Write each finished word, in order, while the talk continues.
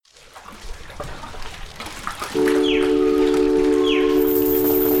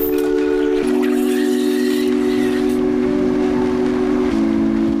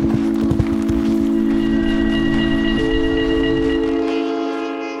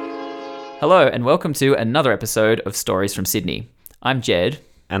Hello and welcome to another episode of Stories from Sydney. I'm Jed.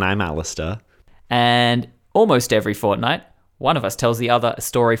 And I'm Alistair. And almost every fortnight, one of us tells the other a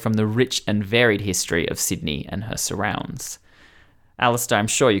story from the rich and varied history of Sydney and her surrounds. Alistair, I'm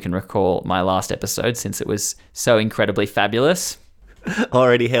sure you can recall my last episode since it was so incredibly fabulous.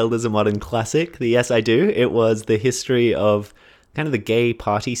 Already hailed as a modern classic. Yes, I do. It was the history of kind of the gay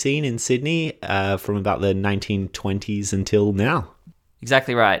party scene in Sydney from about the 1920s until now.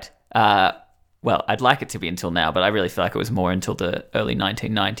 Exactly right. Well, I'd like it to be until now, but I really feel like it was more until the early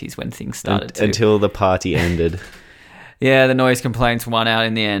 1990s when things started to... Until the party ended. Yeah, the noise complaints won out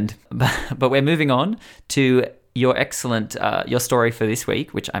in the end. But we're moving on to your excellent, your story for this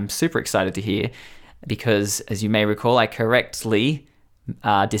week, which I'm super excited to hear because, as you may recall, I correctly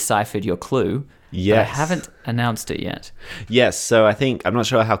deciphered your clue. Yes. But I haven't announced it yet. Yes, so I'm not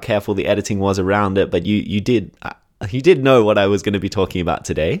sure how careful the editing was around it, but you did... You did know what I was going to be talking about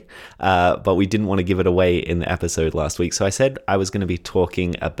today, but we didn't want to give it away in the episode last week. So I said I was going to be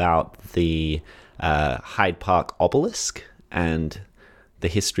talking about the Hyde Park obelisk and the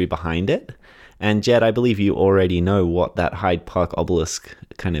history behind it. And Jed, I believe you already know what that Hyde Park obelisk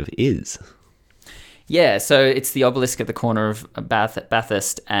kind of is. Yeah, so it's the obelisk at the corner of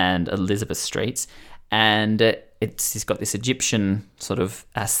Bathurst and Elizabeth Streets. And it's got this Egyptian sort of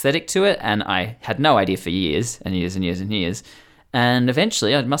aesthetic to it, and I had no idea for years and years and years and years. And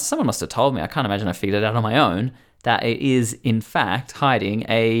eventually, someone must have told me, I can't imagine I figured it out on my own, that it is, in fact, hiding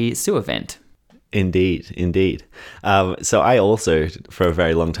a sewer vent. Indeed. So I also, for a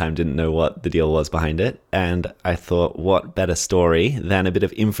very long time, didn't know what the deal was behind it. And I thought, what better story than a bit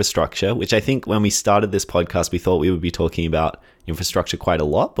of infrastructure, which I think when we started this podcast, we thought we would be talking about infrastructure quite a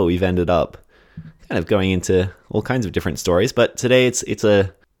lot, but we've ended up kind of going into all kinds of different stories, but today it's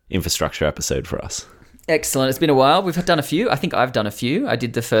a infrastructure episode for us. Excellent. It's been a while. We've done a few. I think I've done a few. I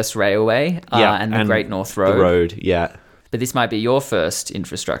did the first railway and the Great North Road. The road, yeah. But this might be your first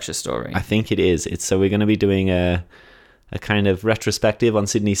infrastructure story. I think it is. So we're going to be doing a kind of retrospective on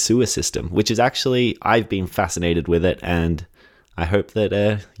Sydney's sewer system, which is actually, I've been fascinated with it, and I hope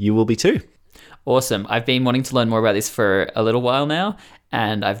that you will be too. Awesome. I've been wanting to learn more about this for a little while now,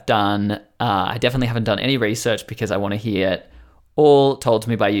 and I definitely haven't done any research because I want to hear it all told to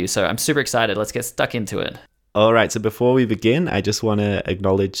me by you. So I'm super excited. Let's get stuck into it. All right. So before we begin, I just want to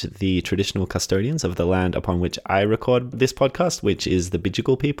acknowledge the traditional custodians of the land upon which I record this podcast, which is the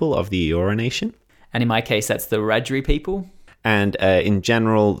Bidjigal people of the Eora Nation. And in my case, that's the Wiradjuri people. And in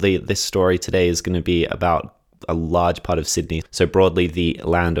general, this story today is going to be about a large part of Sydney. So broadly, the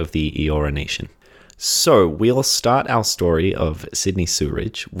land of the Eora Nation. So we'll start our story of Sydney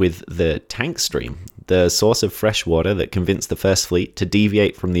sewerage with the tank stream, the source of fresh water that convinced the First Fleet to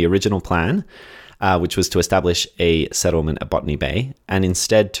deviate from the original plan, which was to establish a settlement at Botany Bay, and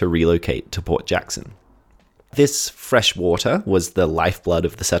instead to relocate to Port Jackson. This fresh water was the lifeblood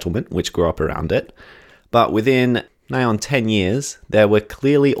of the settlement, which grew up around it. But within nigh on 10 years, there were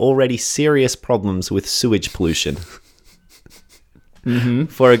clearly already serious problems with sewage pollution. Mm-hmm.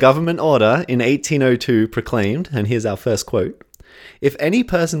 For a government order in 1802 proclaimed, and here's our first quote, "If any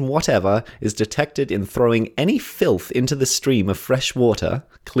person whatever is detected in throwing any filth into the stream of fresh water,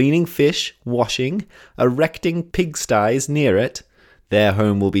 cleaning fish, washing, erecting pigsties near it, their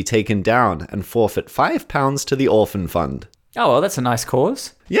home will be taken down and forfeit £5 to the orphan fund." Oh, well, that's a nice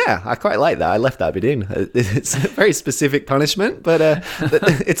cause. Yeah, I quite like that. I left that bit in. It's a very specific punishment, but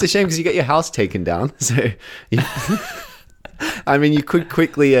it's a shame because you get your house taken down. So, I mean, you could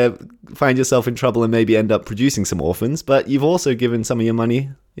quickly find yourself in trouble and maybe end up producing some orphans, but you've also given some of your money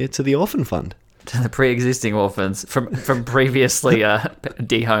to the orphan fund. To the pre-existing orphans from previously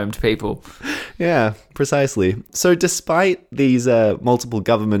dehomed people. Yeah, precisely. So despite these multiple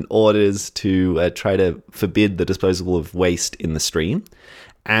government orders to try to forbid the disposal of waste in the stream,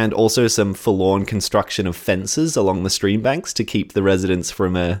 and also some forlorn construction of fences along the stream banks to keep the residents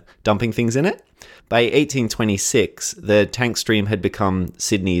from dumping things in it, by 1826, the tank stream had become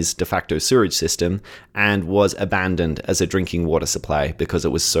Sydney's de facto sewerage system and was abandoned as a drinking water supply because it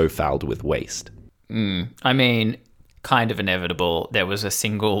was so fouled with waste. I mean, kind of inevitable. There was a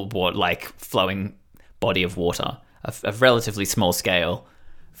single flowing body of water of relatively small scale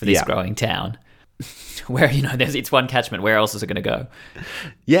for this growing town. Where, it's one catchment. Where else is it going to go?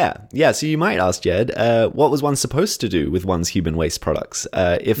 Yeah. So you might ask, Jed, what was one supposed to do with one's human waste products,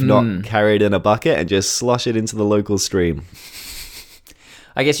 if not carry it in a bucket and just slosh it into the local stream?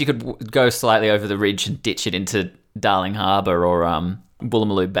 I guess you could go slightly over the ridge and ditch it into Darling Harbour or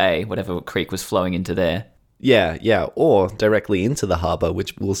Woolloomooloo Bay, whatever creek was flowing into there. Yeah. Or directly into the harbour,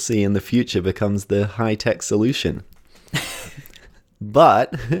 which we'll see in the future becomes the high-tech solution.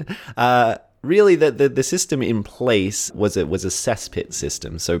 But really, the system in place was a cesspit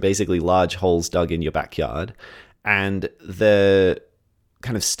system. So basically large holes dug in your backyard. And the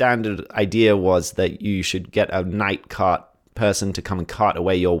kind of standard idea was that you should get a night cart person to come and cart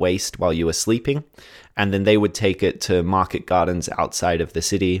away your waste while you were sleeping. And then they would take it to market gardens outside of the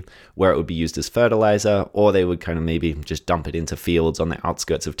city where it would be used as fertilizer, or they would kind of maybe just dump it into fields on the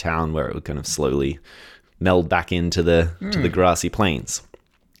outskirts of town where it would kind of slowly meld back into the grassy plains.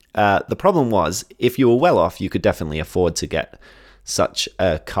 The problem was, if you were well off, you could definitely afford to get such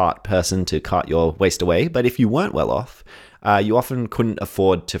a cart person to cart your waste away. But if you weren't well off, you often couldn't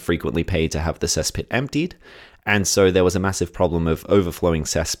afford to frequently pay to have the cesspit emptied. And so there was a massive problem of overflowing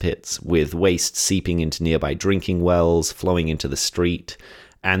cesspits with waste seeping into nearby drinking wells, flowing into the street.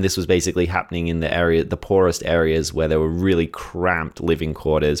 And this was basically happening in the poorest areas where there were really cramped living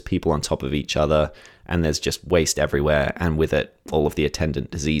quarters, people on top of each other, and there's just waste everywhere, and with it, all of the attendant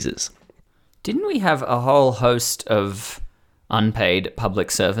diseases. Didn't we have a whole host of unpaid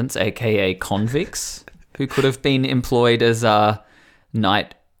public servants, aka convicts, who could have been employed as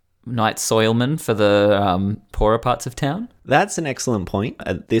night soilmen for the poorer parts of town? That's an excellent point.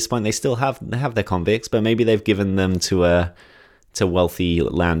 At this point, they still have their convicts, but maybe they've given them to wealthy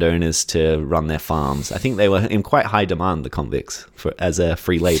landowners to run their farms. I think they were in quite high demand, the convicts, as a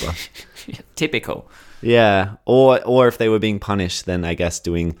free labor. Typical. Yeah, or if they were being punished, then I guess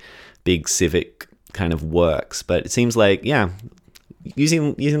doing big civic kind of works. But it seems like,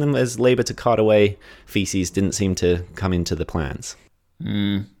 using them as labor to cart away feces didn't seem to come into the plans.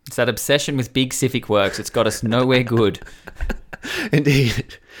 It's that obsession with big civic works. It's got us nowhere good.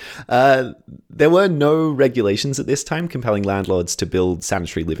 Indeed. There were no regulations at this time compelling landlords to build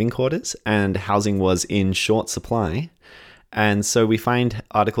sanitary living quarters, and housing was in short supply. And so we find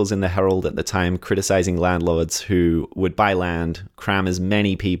articles in the Herald at the time criticizing landlords who would buy land, cram as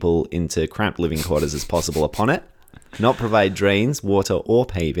many people into cramped living quarters as possible upon it, not provide drains, water, or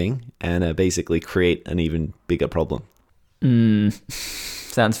paving, and basically create an even bigger problem.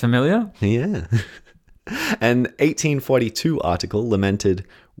 Sounds familiar? Yeah. An 1842 article lamented,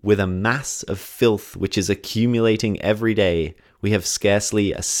 "With a mass of filth which is accumulating every day, we have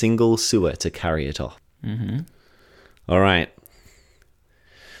scarcely a single sewer to carry it off." Mm-hmm. All right.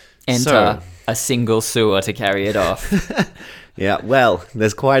 Enter a single sewer to carry it off. Yeah, well,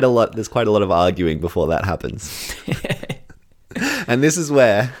 there's quite a lot of arguing before that happens. And this is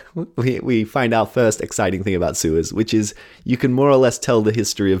where we find our first exciting thing about sewers, which is you can more or less tell the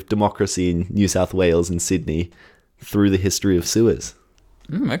history of democracy in New South Wales and Sydney through the history of sewers.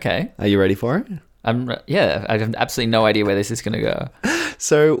 Okay. Are you ready for it? I have absolutely no idea where this is going to go.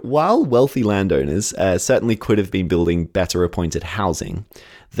 So while wealthy landowners certainly could have been building better appointed housing,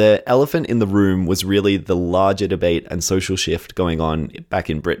 the elephant in the room was really the larger debate and social shift going on back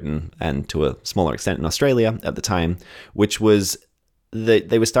in Britain and to a smaller extent in Australia at the time, which was that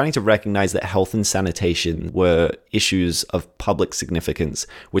they were starting to recognize that health and sanitation were issues of public significance,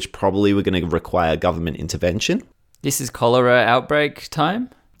 which probably were going to require government intervention. This is cholera outbreak time?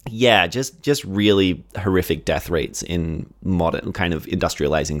 Yeah, just really horrific death rates in modern kind of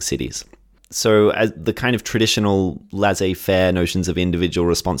industrializing cities. So as the kind of traditional laissez-faire notions of individual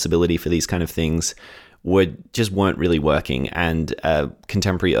responsibility for these kind of things weren't really working, and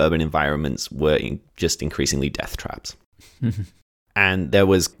contemporary urban environments were just increasingly death traps. And there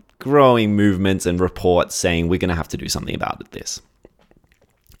was growing movements and reports saying we're going to have to do something about this.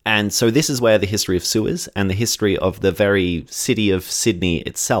 And so this is where the history of sewers and the history of the very city of Sydney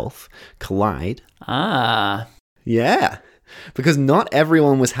itself collide. Ah. Yeah, because not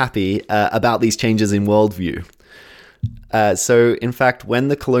everyone was happy about these changes in worldview. So, in fact, when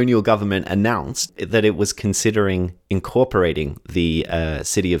the colonial government announced that it was considering incorporating the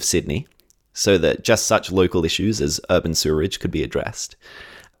city of Sydney so that just such local issues as urban sewerage could be addressed,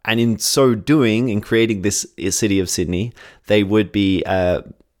 and in so doing, in creating this city of Sydney, they would be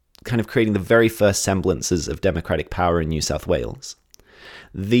kind of creating the very first semblances of democratic power in New South Wales.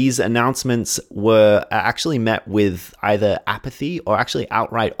 These announcements were actually met with either apathy or actually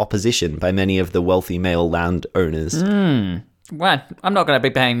outright opposition by many of the wealthy male landowners. What? I'm not going to be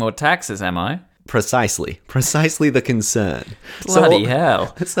paying more taxes, am I? Precisely the concern. Bloody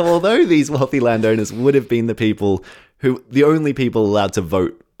hell. So although these wealthy landowners would have been the only people allowed to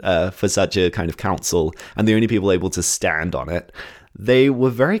vote for such a kind of council and the only people able to stand on it, they were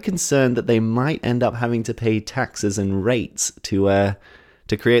very concerned that they might end up having to pay taxes and rates to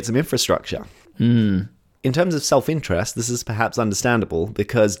create some infrastructure. In terms of self-interest, this is perhaps understandable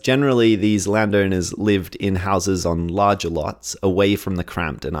because generally these landowners lived in houses on larger lots away from the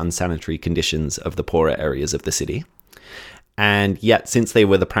cramped and unsanitary conditions of the poorer areas of the city. And yet, since they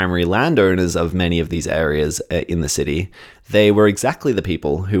were the primary landowners of many of these areas in the city, they were exactly the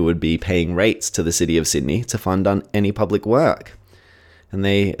people who would be paying rates to the city of Sydney to fund on any public work. And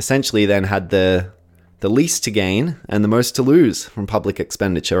they essentially then had the least to gain and the most to lose from public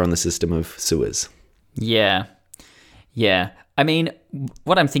expenditure on the system of sewers. Yeah. I mean,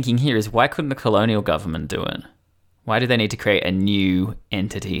 what I'm thinking here is, why couldn't the colonial government do it? Why do they need to create a new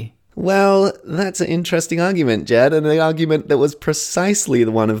entity? Well, that's an interesting argument, Jed, and an argument that was precisely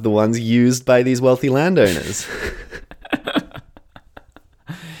one of the ones used by these wealthy landowners.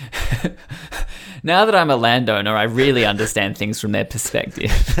 Now that I'm a landowner, I really understand things from their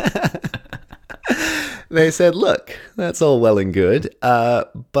perspective. They said, look, that's all well and good,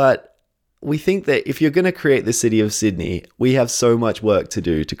 but we think that if you're going to create the city of Sydney, we have so much work to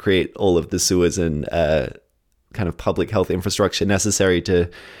do to create all of the sewers and kind of public health infrastructure necessary to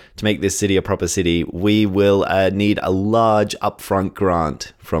make this city a proper city. We will need a large upfront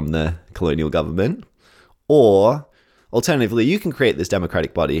grant from the colonial government, or alternatively, you can create this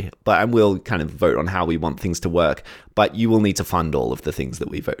democratic body, and we'll kind of vote on how we want things to work, but you will need to fund all of the things that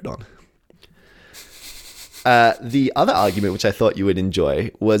we vote on. The other argument, which I thought you would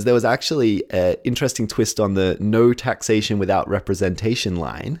enjoy, was there was actually an interesting twist on the no taxation without representation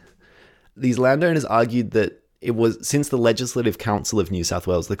line. These landowners argued that it was, since the Legislative Council of New South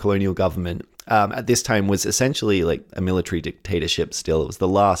Wales, the colonial government, at this time was essentially like a military dictatorship still. It was the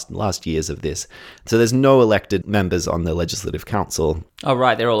last years of this. So there's no elected members on the Legislative Council. Oh,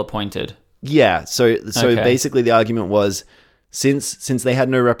 right. They're all appointed. Yeah. So Okay. basically the argument was, since they had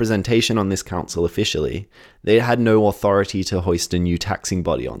no representation on this council officially, they had no authority to hoist a new taxing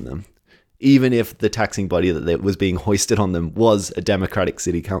body on them, even if the taxing body that was being hoisted on them was a democratic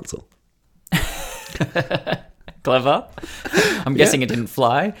city council. Clever. I'm guessing it didn't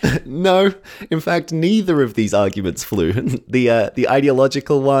fly. No, in fact, neither of these arguments flew. The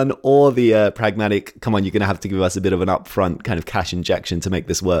ideological one or the pragmatic, come on, you're going to have to give us a bit of an upfront kind of cash injection to make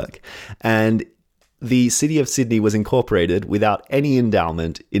this work. And the city of Sydney was incorporated without any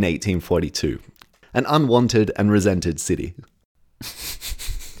endowment in 1842. An unwanted and resented city.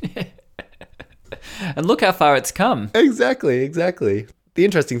 And look how far it's come. Exactly. The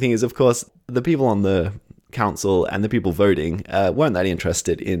interesting thing is, of course, the people on the council and the people voting weren't that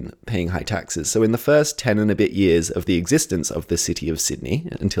interested in paying high taxes. So in the first 10 and a bit years of the existence of the city of Sydney,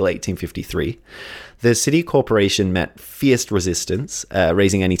 until 1853, the city corporation met fierce resistance,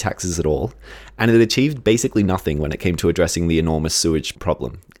 raising any taxes at all, and it achieved basically nothing when it came to addressing the enormous sewage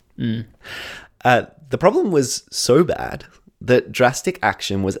problem. The problem was so bad that drastic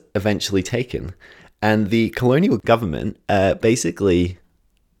action was eventually taken, and the colonial government basically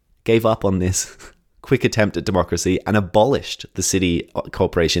gave up on this quick attempt at democracy and abolished the city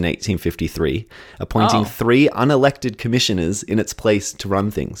corporation in 1853, appointing 3 unelected commissioners in its place to run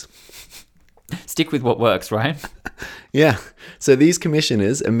things. Stick with what works, right? Yeah. So these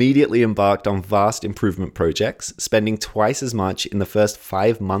commissioners immediately embarked on vast improvement projects, spending twice as much in the first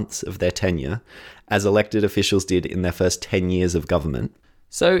 5 months of their tenure as elected officials did in their first 10 years of government.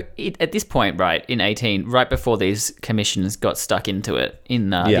 So at this point, right, right before these commissioners got stuck into it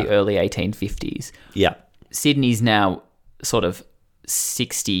in the early 1850s, Yeah. Sydney's now sort of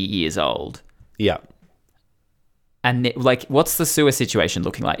 60 years old. Yeah. And what's the sewer situation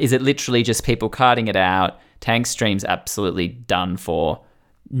looking like? Is it literally just people carting it out? Tank Stream's absolutely done for.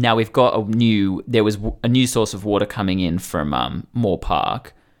 Now we've got there was a new source of water coming in from Moore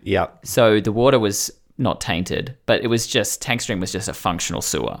Park. Yeah. So the water was not tainted, but it was just, Tank Stream was just a functional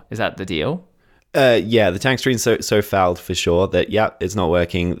sewer. Is that the deal? Yeah, the tank stream's so fouled for sure that, it's not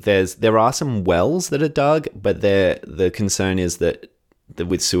working. There are some wells that are dug, but the concern is that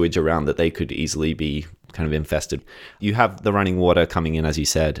with sewage around that they could easily be kind of infested. You have the running water coming in, as you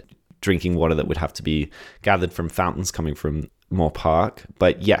said, drinking water that would have to be gathered from fountains coming from Moore Park.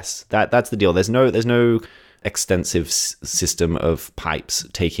 But yes, that's the deal. There's no extensive system of pipes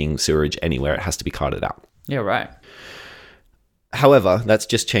taking sewage anywhere. It has to be carted out. Yeah, right. However, that's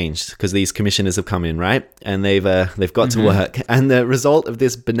just changed because these commissioners have come in, right? And they've got to work. And the result of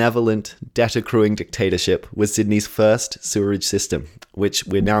this benevolent, debt-accruing dictatorship was Sydney's first sewerage system, which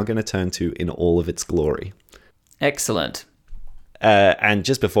we're now going to turn to in all of its glory. Excellent. And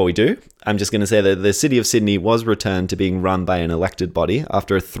just before we do, I'm just going to say that the city of Sydney was returned to being run by an elected body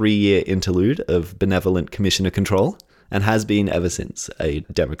after a 3-year interlude of benevolent commissioner control, and has been ever since a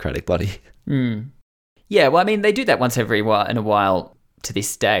democratic body. Yeah, well, I mean, they do that once in a while to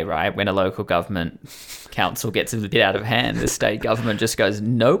this day, right? When a local government council gets a bit out of hand, the state government just goes,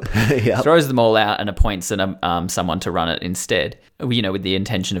 nope, throws them all out and appoints someone to run it instead, with the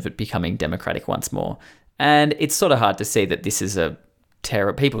intention of it becoming democratic once more. And it's sort of hard to see that this is a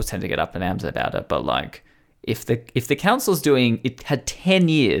terror. People tend to get up in arms about it, but like if the council's doing it, had 10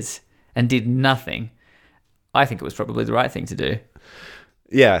 years and did nothing, I think it was probably the right thing to do.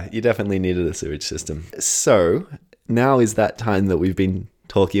 Yeah, you definitely needed a sewage system. So now is that time that we've been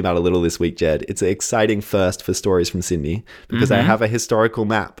talking about a little this week, Jed. It's an exciting first for Stories from Sydney because I have a historical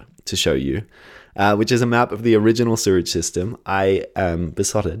map to show you, which is a map of the original sewage system. I am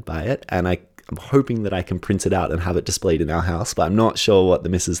besotted by it, and I'm hoping that I can print it out and have it displayed in our house, but I'm not sure what the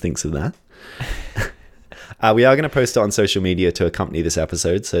missus thinks of that. We are going to post it on social media to accompany this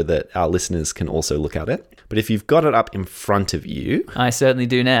episode so that our listeners can also look at it. But if you've got it up in front of you... I certainly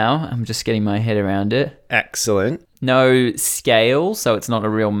do now. I'm just getting my head around it. Excellent. No scale, so it's not a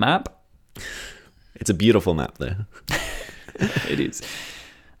real map. It's a beautiful map, though. It is.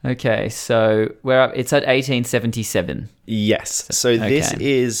 Okay, so we're up. It's at 1877. Yes. So this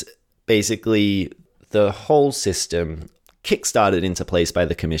is basically the whole system kick-started into place by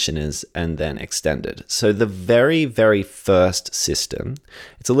the commissioners and then extended. So the very, very first system,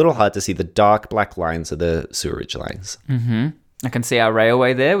 it's a little hard to see. The dark black lines are the sewerage lines. Mm-hmm. I can see our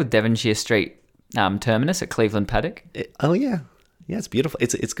railway there with Devonshire Street terminus at Cleveland Paddock. Oh, yeah. Yeah, it's beautiful.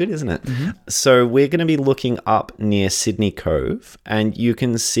 It's good, isn't it? Mm-hmm. So we're going to be looking up near Sydney Cove, and you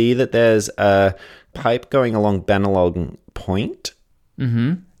can see that there's a pipe going along Bennelong Point.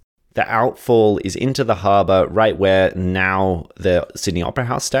 Mm-hmm. The outfall is into the harbour, right where now the Sydney Opera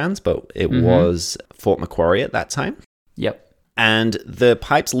House stands, but it was Fort Macquarie at that time. Yep. And the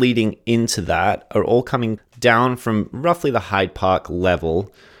pipes leading into that are all coming down from roughly the Hyde Park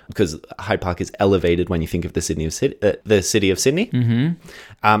level, because Hyde Park is elevated when you think of the city of Sydney. Mm-hmm.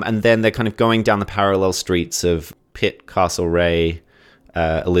 And then they're kind of going down the parallel streets of Pitt, Castlereagh,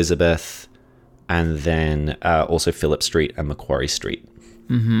 Elizabeth, and then also Phillip Street and Macquarie Street.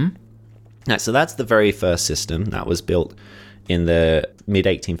 Mm-hmm. So that's the very first system that was built in the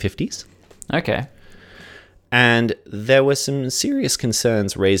mid-1850s. Okay. And there were some serious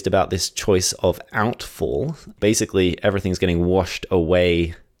concerns raised about this choice of outfall. Basically, everything's getting washed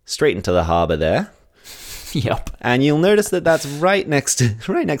away straight into the harbour there. Yep. And you'll notice that that's right next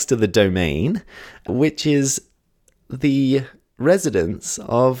to the domain, which is the residence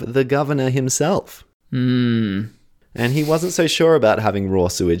of the governor himself. Hmm. And he wasn't so sure about having raw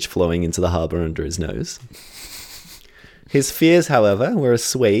sewage flowing into the harbour under his nose. His fears, however, were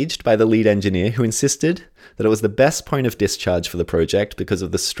assuaged by the lead engineer, who insisted that it was the best point of discharge for the project because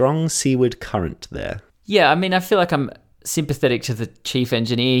of the strong seaward current there. Yeah, I mean, I feel like I'm sympathetic to the chief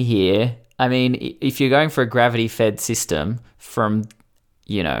engineer here. I mean, if you're going for a gravity-fed system from,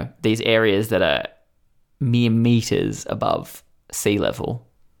 these areas that are mere meters above sea level,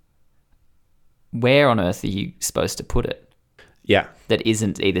 where on earth are you supposed to put it? Yeah. That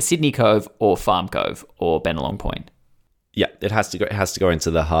isn't either Sydney Cove or Farm Cove or Bennelong Point. Yeah, it has to go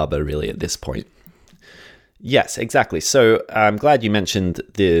into the harbour really at this point. Yes, exactly. So I'm glad you mentioned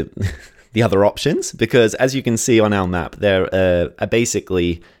the other options, because as you can see on our map, there are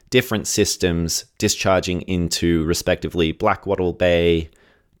basically different systems discharging into respectively Blackwattle Bay,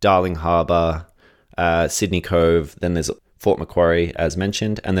 Darling Harbour, Sydney Cove, then there's Fort Macquarie as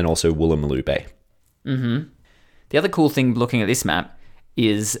mentioned, and then also Woolloomooloo Bay. Mm-hmm. The other cool thing looking at this map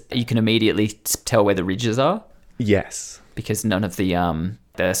is you can immediately tell where the ridges are. Yes. Because none of the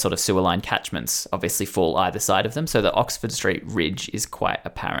sort of sewer line catchments obviously fall either side of them. So the Oxford Street ridge is quite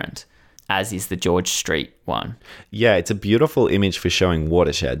apparent, as is the George Street one. Yeah, it's a beautiful image for showing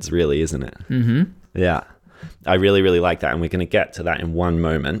watersheds, really, isn't it? Mm-hmm. Yeah. I really, really like that, and we're going to get to that in one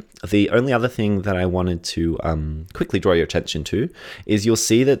moment. The only other thing that I wanted to quickly draw your attention to is you'll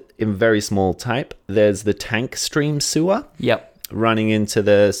see that in very small type, there's the tank stream sewer. Yep. Running into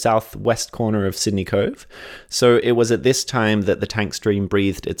the southwest corner of Sydney Cove. So it was at this time that the tank stream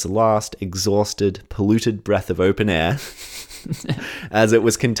breathed its last exhausted, polluted breath of open air, as it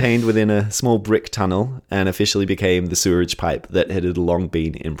was contained within a small brick tunnel and officially became the sewerage pipe that it had long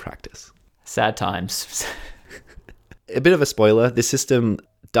been in practice. Sad times. A bit of a spoiler, this system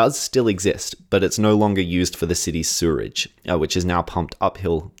does still exist, but it's no longer used for the city's sewerage, which is now pumped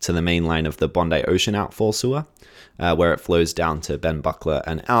uphill to the main line of the Bondi Ocean outfall sewer, where it flows down to Ben Buckler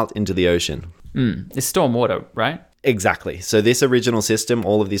and out into the ocean. It's stormwater, right? Exactly. So this original system,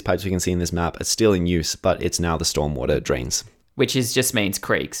 all of these pipes we can see in this map, are still in use, but it's now the stormwater drains. Which just means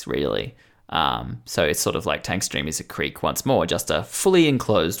creeks, really. So it's sort of like Tank Stream is a creek once more, just a fully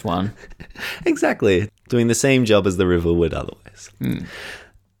enclosed one. Exactly. Doing the same job as the river would otherwise.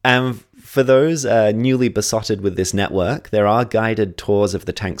 And for those newly besotted with this network, there are guided tours of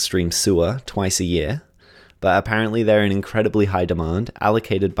the Tank Stream sewer twice a year. but apparently they're in incredibly high demand,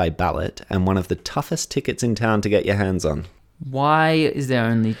 allocated by ballot, and one of the toughest tickets in town to get your hands on. Why is there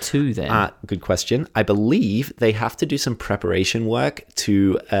only 2 then? Good question. I believe they have to do some preparation work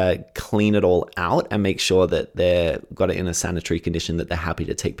to clean it all out and make sure that they've got it in a sanitary condition that they're happy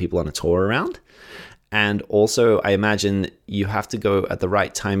to take people on a tour around. And also, I imagine you have to go at the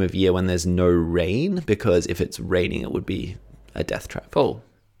right time of year when there's no rain, because if it's raining, it would be a death trap. Cool.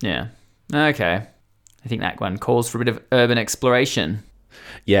 Yeah. Okay. I think that one calls for a bit of urban exploration.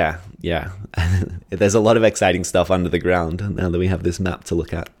 Yeah. There's a lot of exciting stuff under the ground now that we have this map to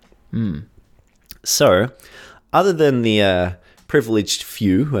look at. So, other than the privileged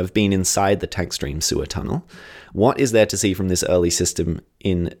few who have been inside the tank stream sewer tunnel, what is there to see from this early system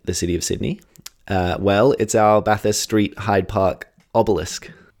in the city of Sydney? Well, it's our Bathurst Street Hyde Park obelisk.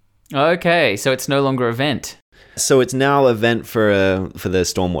 Okay, so it's no longer a vent. So it's now a vent for the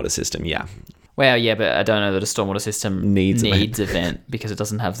stormwater system, yeah. Well, yeah, but I don't know that a stormwater system needs a a vent because it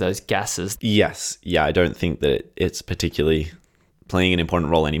doesn't have those gases. Yes, yeah, I don't think that it's particularly playing an important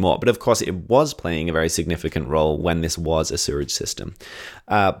role anymore. But of course, it was playing a very significant role when this was a sewage system.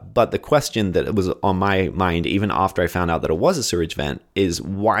 But the question that was on my mind, even after I found out that it was a sewage vent, is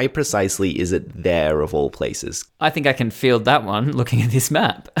why precisely is it there of all places? I think I can field that one looking at this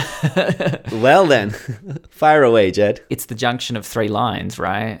map. Well then, fire away, Jed. It's the junction of 3 lines,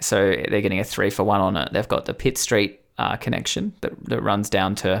 right? So they're getting a 3-for-1 on it. They've got the Pitt Street connection that runs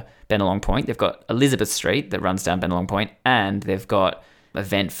down to Bennelong Point. They've got Elizabeth Street that runs down Bennelong Point, and they've got a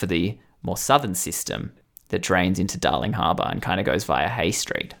vent for the more southern system that drains into Darling Harbour and kind of goes via Hay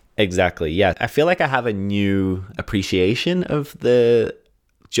Street. Exactly, yeah. I feel like I have a new appreciation of the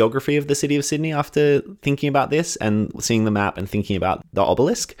geography of the city of Sydney after thinking about this and seeing the map and thinking about the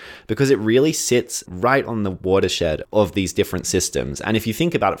obelisk, because it really sits right on the watershed of these different systems. And if you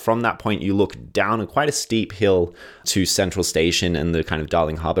think about it from that point, you look down quite a steep hill to Central Station and the kind of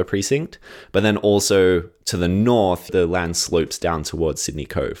Darling Harbour precinct, but then also to the north, the land slopes down towards Sydney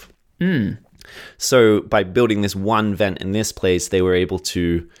Cove. So by building this one vent in this place, they were able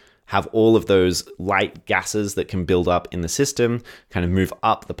to have all of those light gases that can build up in the system, kind of move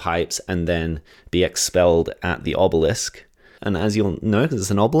up the pipes and then be expelled at the obelisk. And as you'll know, because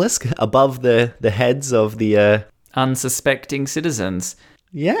it's an obelisk, above the heads of the unsuspecting citizens.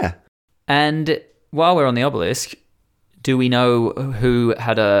 Yeah. And while we're on the obelisk, do we know who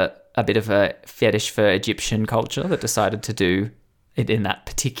had a bit of a fetish for Egyptian culture that decided to do it in that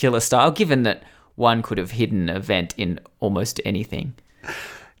particular style, given that one could have hidden a vent in almost anything?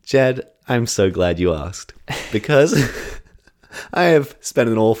 Jed, I'm so glad you asked, because I have spent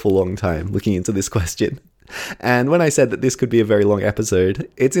an awful long time looking into this question. And when I said that this could be a very long episode,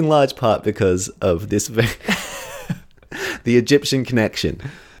 it's in large part because of this the Egyptian connection.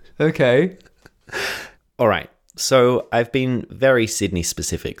 Okay. All right. So I've been very Sydney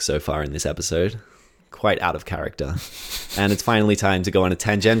specific so far in this episode, quite out of character. And it's finally time to go on a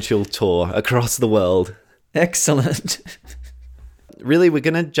tangential tour across the world. Excellent. Really, we're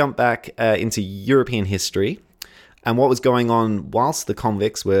going to jump back into European history and what was going on whilst the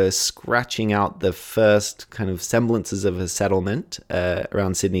convicts were scratching out the first kind of semblances of a settlement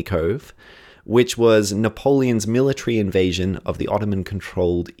around Sydney Cove, which was Napoleon's military invasion of the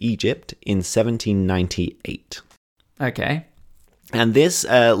Ottoman-controlled Egypt in 1798. Okay. And this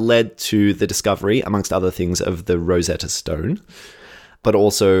led to the discovery, amongst other things, of the Rosetta Stone, but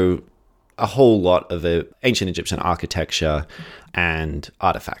also a whole lot of ancient Egyptian architecture and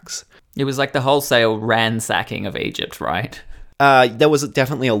artifacts. It was like the wholesale ransacking of Egypt, right? There was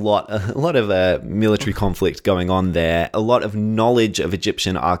definitely a lot of military conflict going on there, a lot of knowledge of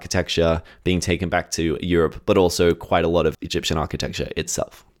Egyptian architecture being taken back to Europe, but also quite a lot of Egyptian architecture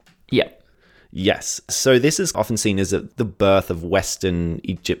itself. Yeah. Yes. So this is often seen as the birth of Western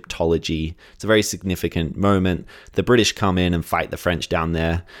Egyptology. It's a very significant moment. The British come in and fight the French down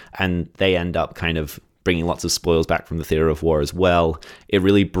there, and they end up kind of bringing lots of spoils back from the theater of war as well. It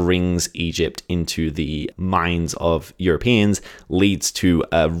really brings Egypt into the minds of Europeans, leads to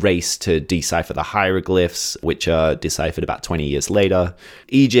a race to decipher the hieroglyphs, which are deciphered about 20 years later.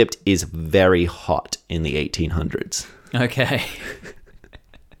 Egypt is very hot in the 1800s. Okay.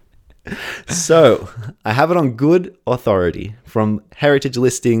 So, I have it on good authority from heritage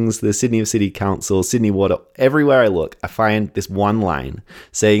listings, the Sydney City Council, Sydney Water. Everywhere I look, I find this one line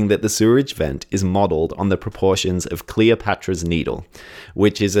saying that the sewerage vent is modelled on the proportions of Cleopatra's Needle,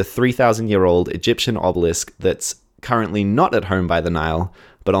 which is a 3,000-year-old Egyptian obelisk that's currently not at home by the Nile,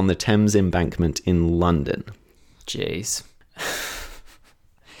 but on the Thames Embankment in London. Jeez.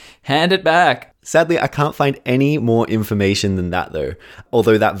 Hand it back. Sadly, I can't find any more information than that, though,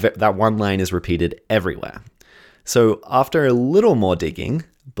 although that one line is repeated everywhere. So after a little more digging,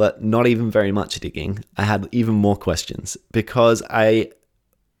 but not even very much digging, I had even more questions because I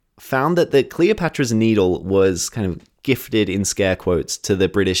found that the Cleopatra's Needle was kind of gifted in scare quotes to the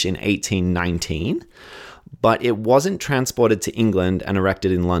British in 1819, but it wasn't transported to England and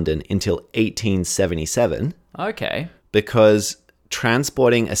erected in London until 1877. Okay. Because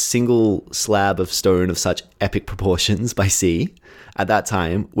transporting a single slab of stone of such epic proportions by sea at that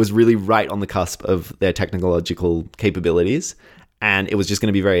time was really right on the cusp of their technological capabilities, and it was just going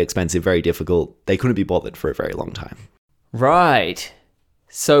to be very expensive, very difficult. They couldn't be bothered for a very long time. Right.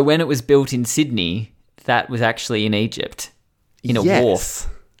 So when it was built in Sydney, that was actually in Egypt, in a wharf.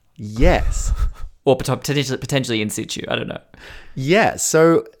 Yes. Or potentially in situ. I don't know. Yeah.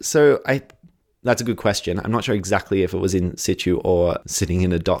 That's a good question. I'm not sure exactly if it was in situ or sitting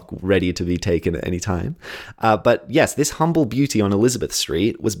in a dock ready to be taken at any time. But yes, this humble beauty on Elizabeth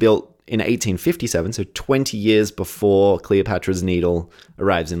Street was built in 1857, so 20 years before Cleopatra's Needle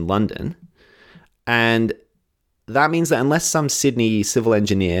arrives in London. And that means that unless some Sydney civil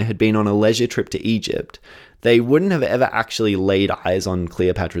engineer had been on a leisure trip to Egypt, they wouldn't have ever actually laid eyes on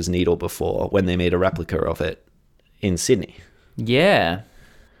Cleopatra's Needle before when they made a replica of it in Sydney. Yeah.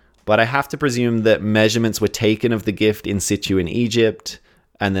 But I have to presume that measurements were taken of the gift in situ in Egypt,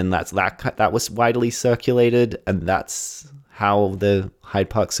 and then that was widely circulated, and that's how the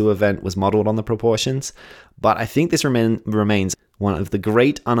Hyde Park Zoo event was modeled on the proportions. But I think this remains one of the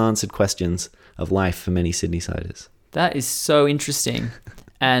great unanswered questions of life for many Sydneysiders. That is so interesting.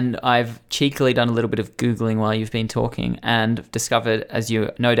 And I've cheekily done a little bit of Googling while you've been talking and discovered, as you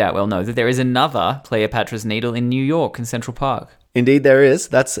no doubt well know, that there is another Cleopatra's Needle in New York in Central Park. Indeed, there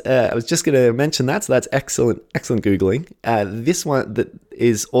is. I was just going to mention that, so that's excellent Googling. This one that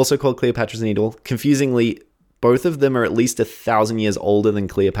is also called Cleopatra's Needle. Confusingly, both of them are at least 1,000 years older than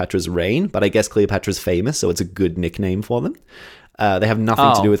Cleopatra's reign, but I guess Cleopatra's famous, so it's a good nickname for them. They have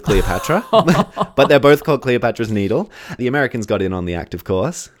nothing to do with Cleopatra, but they're both called Cleopatra's Needle. The Americans got in on the act, of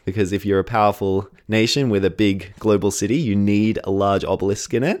course, because if you're a powerful nation with a big global city, you need a large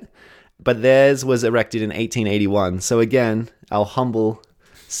obelisk in it. But theirs was erected in 1881. So again, our humble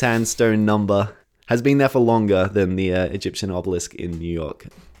sandstone number has been there for longer than the Egyptian obelisk in New York.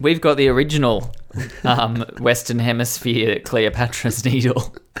 We've got the original Western Hemisphere Cleopatra's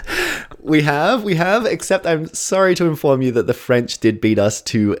Needle. We have, except I'm sorry to inform you that the French did beat us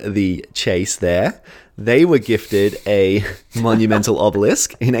to the chase there. They were gifted a monumental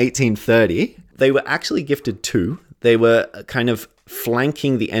obelisk in 1830. They were actually gifted two. They were kind of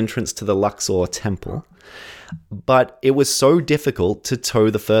flanking the entrance to the Luxor temple. But it was so difficult to tow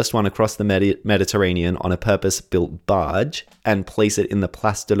the first one across the Mediterranean on a purpose-built barge and place it in the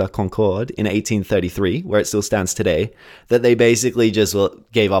Place de la Concorde in 1833, where it still stands today, that they basically just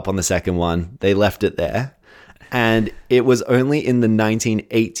gave up on the second one. They left it there. And it was only in the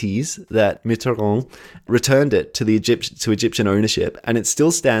 1980s that Mitterrand returned it to Egyptian ownership, and it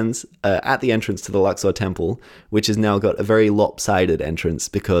still stands at the entrance to the Luxor temple, which has now got a very lopsided entrance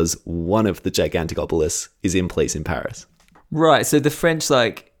because one of the gigantic obelisks is in place in Paris. Right, so the French,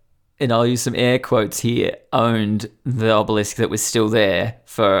 and I'll use some air quotes here, owned the obelisk that was still there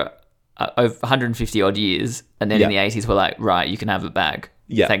for over 150 odd years, and then in the 80s were like, right, you can have it back.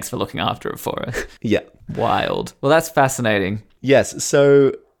 Yeah. Thanks for looking after it for us. Yeah. Wild. Well, that's fascinating. Yes.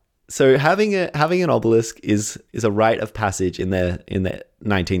 So having an obelisk is a rite of passage in the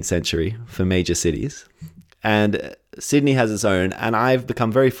 19th century for major cities, and Sydney has its own. And I've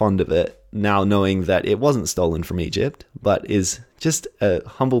become very fond of it now, knowing that it wasn't stolen from Egypt, but is just a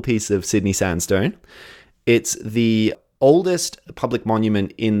humble piece of Sydney sandstone. It's the oldest public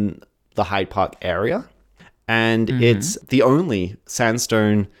monument in the Hyde Park area. And it's the only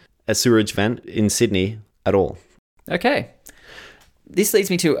sandstone sewerage vent in Sydney at all. Okay. This leads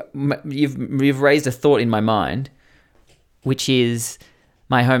me to, you've raised a thought in my mind, which is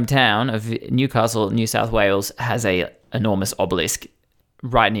my hometown of Newcastle, New South Wales, has a enormous obelisk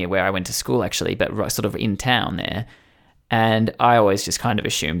right near where I went to school, actually, but sort of in town there. And I always just kind of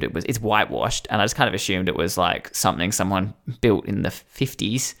assumed it's whitewashed, and I just kind of assumed it was like something someone built in the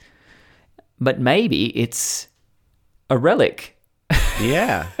 50s. But maybe it's a relic.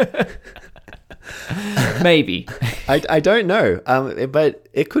 Yeah. Maybe. I don't know, but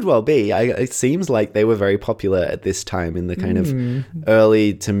it could well be. It seems like they were very popular at this time in the kind of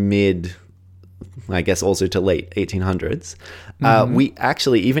early to mid, I guess also to late 1800s. We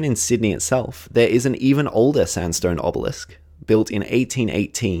actually, even in Sydney itself, there is an even older sandstone obelisk built in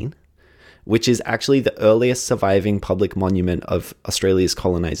 1818, which is actually the earliest surviving public monument of Australia's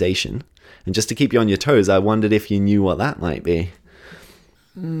colonization. And just to keep you on your toes, I wondered if you knew what that might be.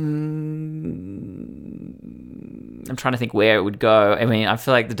 I'm trying to think where it would go. I mean, I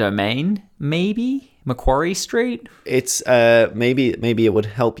feel like the Domain, maybe Macquarie Street. It's maybe it would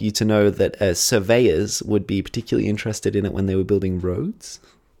help you to know that surveyors would be particularly interested in it when they were building roads.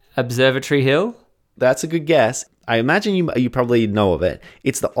 Observatory Hill. That's a good guess. I imagine you probably know of it.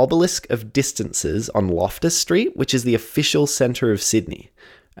 It's the Obelisk of Distances on Loftus Street, which is the official centre of Sydney,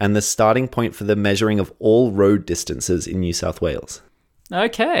 and the starting point for the measuring of all road distances in New South Wales.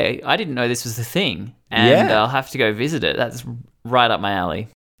 Okay, I didn't know this was the thing, and I'll have to go visit it. That's right up my alley.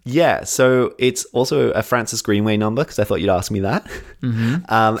 Yeah, so it's also a Francis Greenway number, because I thought you'd ask me that.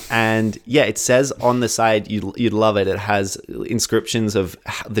 Mm-hmm. And yeah, it says on the side, you'd love it. It has inscriptions of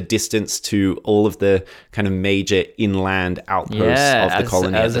the distance to all of the kind of major inland outposts of the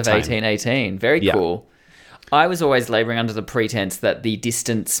colony as at the of time. 1818. Very cool. I was always labouring under the pretense that the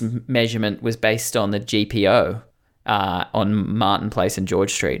distance measurement was based on the GPO on Martin Place and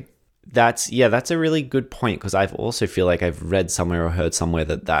George Street. That's a really good point, because I've also feel like I've read somewhere or heard somewhere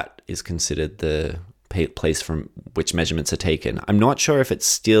that is considered the place from which measurements are taken. I'm not sure if it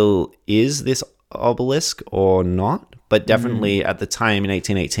still is this obelisk or not, but definitely at the time in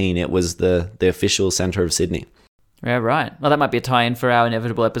 1818, it was the official centre of Sydney. Yeah, right. Well, that might be a tie-in for our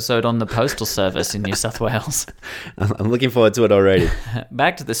inevitable episode on the postal service in New South Wales. I'm looking forward to it already.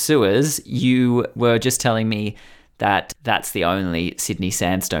 Back to the sewers, you were just telling me that's the only Sydney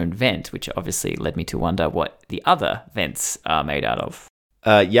sandstone vent, which obviously led me to wonder what the other vents are made out of.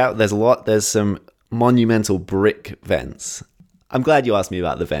 There's a lot. There's some monumental brick vents. I'm glad you asked me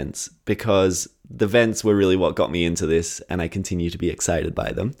about the vents, because the vents were really what got me into this, and I continue to be excited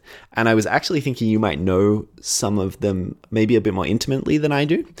by them. And I was actually thinking you might know some of them maybe a bit more intimately than I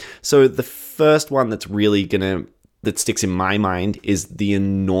do. So the first one that's really that sticks in my mind is the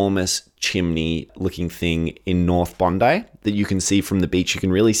enormous chimney looking thing in North Bondi that you can see from the beach. You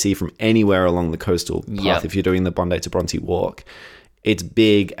can really see from anywhere along the coastal path if you're doing the Bondi to Bronte walk. It's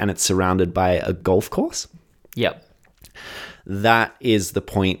big and it's surrounded by a golf course. Yep. That is the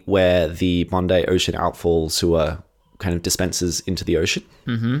point where the Bondi Ocean Outfall Sewer kind of dispenses into the ocean,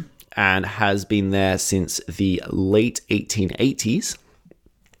 and has been there since the late 1880s.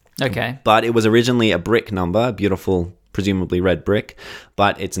 Okay. But it was originally a brick number, a beautiful, presumably red brick,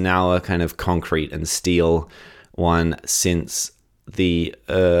 but it's now a kind of concrete and steel one since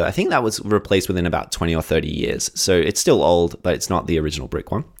I think that was replaced within about 20 or 30 years. So it's still old, but it's not the original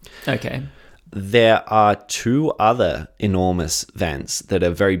brick one. Okay. There are two other enormous vents that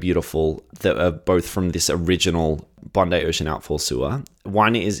are very beautiful that are both from this original Bondi Ocean Outfall Sewer.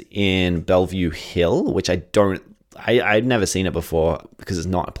 One is in Bellevue Hill, which I'd never seen it before because it's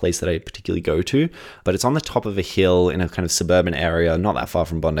not a place that I particularly go to, but it's on the top of a hill in a kind of suburban area, not that far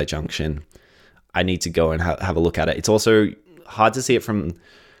from Bondi Junction. I need to go and have a look at it. It's also hard to see it from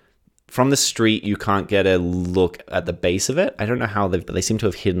the street. You can't get a look at the base of it. I don't know how but they seem to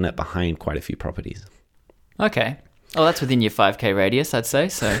have hidden it behind quite a few properties. Okay. Oh, that's within your 5K radius, I'd say.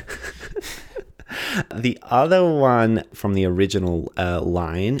 So the other one from the original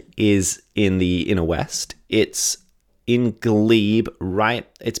line is in the inner west. It's in Glebe, right?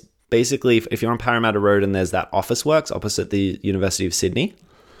 It's basically, if you're on Parramatta Road and there's that Office Works opposite the University of Sydney.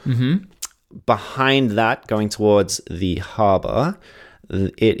 Mm-hmm. Behind that, going towards the harbour,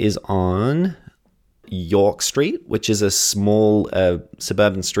 it is on York Street, which is a small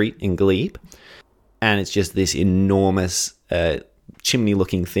suburban street in Glebe. And it's just this enormous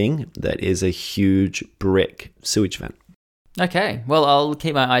chimney-looking thing that is a huge brick sewage vent. Okay, well, I'll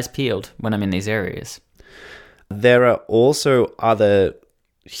keep my eyes peeled when I'm in these areas. There are also other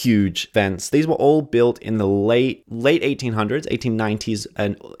huge vents. These were all built in the late 1800s, 1890s,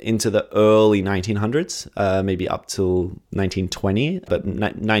 and into the early 1900s, maybe up till 1920, but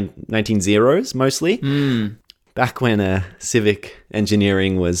 1900s mostly. Back when civic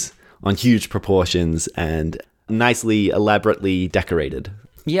engineering was on huge proportions and nicely, elaborately decorated.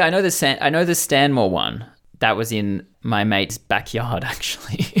 Yeah, I know the Stanmore one. That was in my mate's backyard,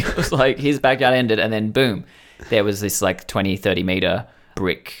 actually. It was like his backyard ended and then boom, there was this like 20, 30 meter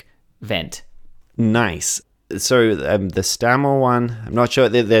brick vent. Nice. So the Stanmore one, I'm not sure.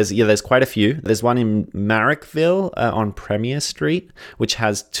 There's quite a few. There's one in Marrickville on Premier Street, which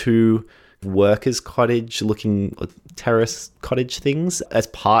has two workers' cottage looking terrace cottage things as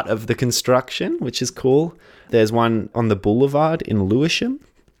part of the construction, which is cool. There's one on the boulevard in Lewisham.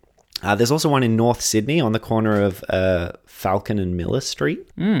 There's also one in North Sydney on the corner of Falcon and Miller Street.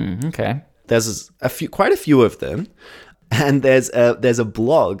 Okay. There's quite a few of them. And there's a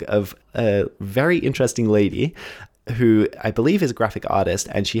blog of a very interesting lady who I believe is a graphic artist,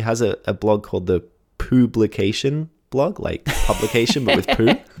 and she has a blog called the Publication blog, like publication, but with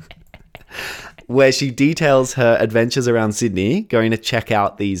poo, where she details her adventures around Sydney, going to check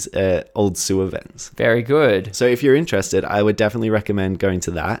out these old sewer vents. Very good. So if you're interested, I would definitely recommend going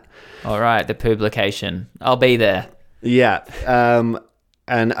to that. All right, the publication. I'll be there. Yeah.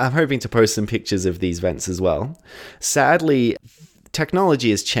 And I'm hoping to post some pictures of these vents as well. Sadly,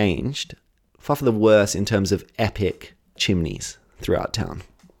 technology has changed, far for the worse in terms of epic chimneys throughout town.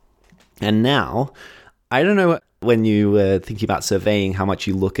 And now, I don't know when you were thinking about surveying how much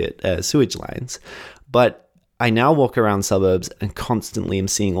you look at sewage lines, but I now walk around suburbs and constantly am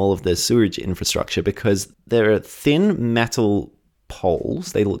seeing all of the sewage infrastructure because there are thin metal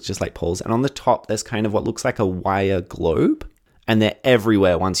poles. They look just like poles. And on the top, there's kind of what looks like a wire globe. And they're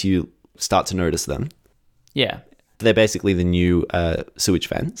everywhere once you start to notice them. Yeah. They're basically the new sewage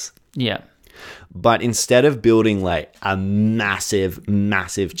vents. Yeah. But instead of building like a massive,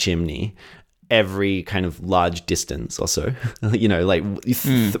 massive chimney every kind of large distance or so, you know, like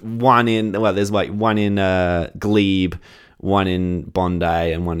one in, well, there's like one in Glebe, one in Bondi,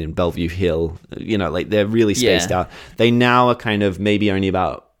 and one in Bellevue Hill, you know, like they're really spaced out. They now are kind of maybe only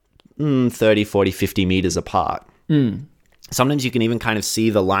about 30, 40, 50 meters apart. Sometimes you can even kind of see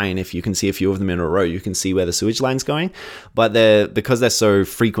the line. If you can see a few of them in a row, you can see where the sewage line's going. But because they're so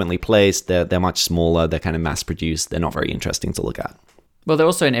frequently placed, they're much smaller. They're kind of mass produced. They're not very interesting to look at. Well, they're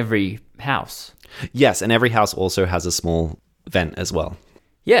also in every house. Yes, and every house also has a small vent as well.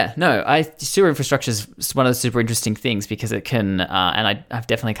 Yeah, no, sewer infrastructure is one of the super interesting things because it can, and I've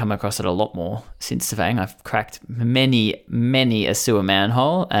definitely come across it a lot more since surveying. I've cracked many a sewer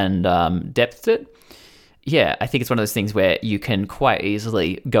manhole and depthed it. Yeah, I think it's one of those things where you can quite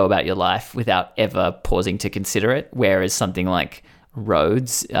easily go about your life without ever pausing to consider it, whereas something like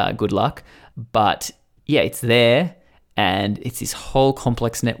roads, good luck. But yeah, it's there, and it's this whole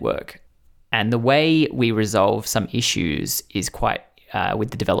complex network. And the way we resolve some issues is quite, with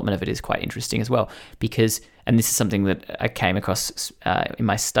the development of it, is quite interesting as well. Because, and this is something that I came across in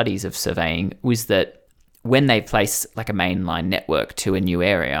my studies of surveying, was that when they place like a mainline network to a new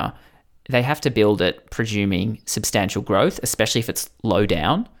area, they have to build it presuming substantial growth, especially if it's low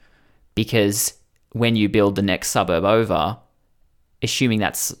down, because when you build the next suburb over, assuming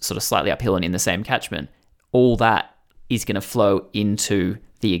that's sort of slightly uphill and in the same catchment, all that is going to flow into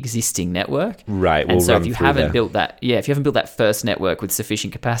the existing network. Right. And so if you haven't built that first network with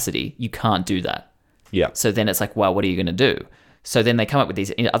sufficient capacity, you can't do that. Yeah. So then it's like, well, what are you going to do? So then they come up with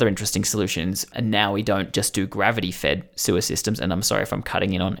these other interesting solutions, and now we don't just do gravity-fed sewer systems, and I'm sorry if I'm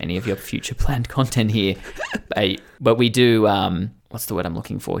cutting in on any of your future planned content here, but we do, what's the word I'm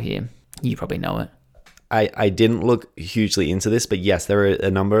looking for here? You probably know it. I didn't look hugely into this, but yes, there are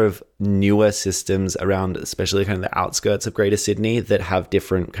a number of newer systems around, especially kind of the outskirts of Greater Sydney, that have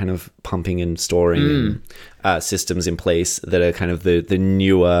different kind of pumping and storing systems in place that are kind of the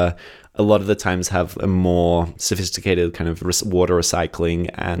newer. A lot of the times have a more sophisticated kind of water recycling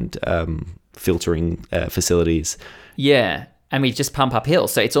and filtering facilities. Yeah, and we just pump uphill.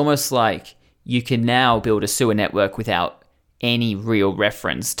 So it's almost like you can now build a sewer network without any real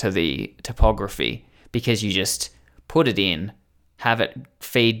reference to the topography, because you just put it in, have it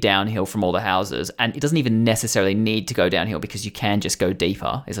feed downhill from all the houses, and it doesn't even necessarily need to go downhill because you can just go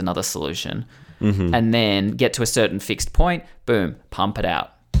deeper is another solution. And then get to a certain fixed point, boom, pump it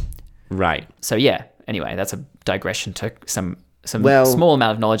out. Right. So yeah, anyway, that's a digression to some small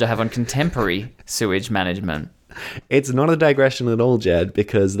amount of knowledge I have on contemporary sewage management. It's not a digression at all, Jed,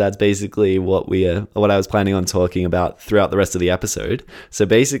 because that's basically what I was planning on talking about throughout the rest of the episode. So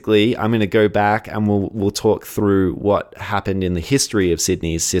basically, I'm going to go back and we'll talk through what happened in the history of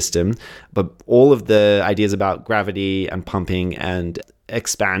Sydney's system, but all of the ideas about gravity and pumping and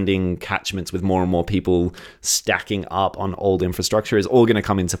expanding catchments with more and more people stacking up on old infrastructure is all going to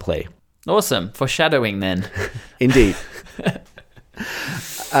come into play. Awesome. Foreshadowing then. Indeed.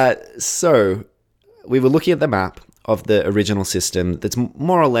 So we were looking at the map of the original system that's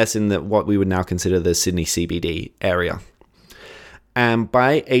more or less in what we would now consider the Sydney CBD area. And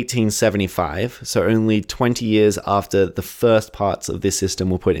by 1875, so only 20 years after the first parts of this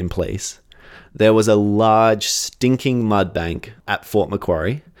system were put in place, there was a large stinking mud bank at Fort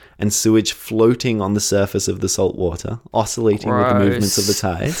Macquarie and sewage floating on the surface of the salt water, oscillating with the movements of the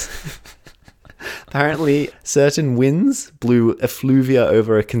tides. Apparently, certain winds blew effluvia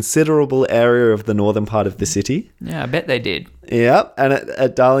over a considerable area of the northern part of the city. Yeah, I bet they did. Yep, and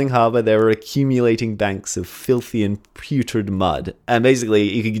at Darling Harbour, there were accumulating banks of filthy and putrid mud. And basically,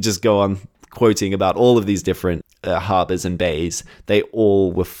 you could just go on quoting about all of these different harbours and bays. They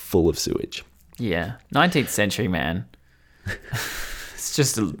all were full of sewage. Yeah, 19th century, man. It's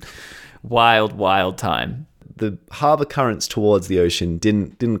just a wild, wild time. the harbour currents towards the ocean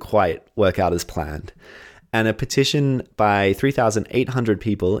didn't quite work out as planned. And a petition by 3,800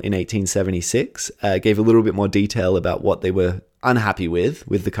 people in 1876 gave a little bit more detail about what they were unhappy with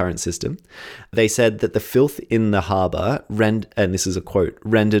the current system. They said that the filth in the harbour, and this is a quote,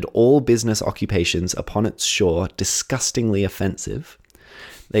 rendered all business occupations upon its shore disgustingly offensive.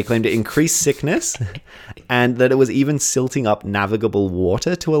 They claimed it increased sickness and that it was even silting up navigable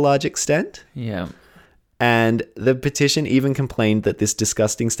water to a large extent. Yeah. And the petition even complained that this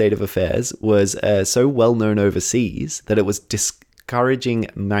disgusting state of affairs was so well known overseas that it was discouraging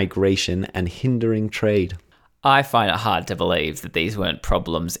migration and hindering trade. I find it hard to believe that these weren't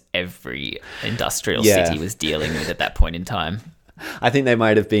problems every industrial city was dealing with at that point in time. I think they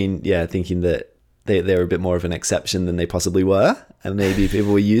might have been, thinking that they're a bit more of an exception than they possibly were. And maybe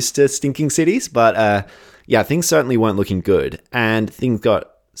people were used to stinking cities. But things certainly weren't looking good. And things got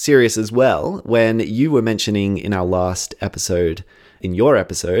serious as well when you were mentioning in our last episode, in your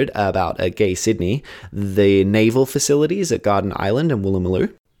episode, about Gay Sydney, the naval facilities at Garden Island and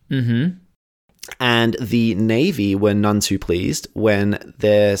Woolloomooloo. Mm-hmm. And the Navy were none too pleased when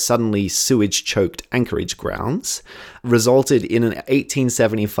their suddenly sewage-choked anchorage grounds resulted in an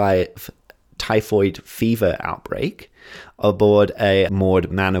 1875 typhoid fever outbreak aboard a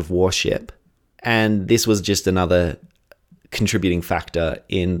moored man-of-war ship. And this was just another contributing factor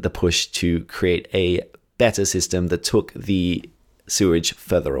in the push to create a better system that took the sewage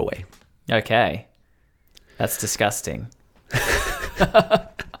further away. Okay. That's disgusting.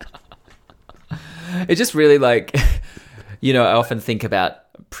 It just really I often think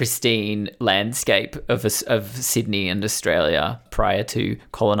about pristine landscape of Sydney and Australia prior to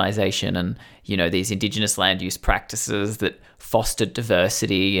colonisation and, these Indigenous land use practices that fostered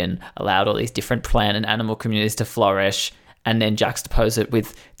diversity and allowed all these different plant and animal communities to flourish, and then juxtapose it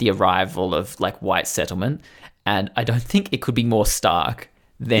with the arrival of white settlement. And I don't think it could be more stark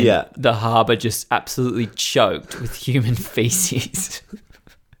than the harbour just absolutely choked with human feces.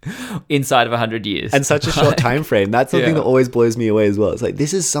 Inside of 100 years. And such a short time frame. That's something that always blows me away as well. It's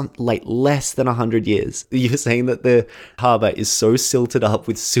this is less than 100 years. You're saying that the harbour is so silted up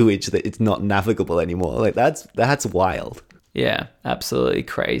with sewage that it's not navigable anymore. That's wild. Yeah, absolutely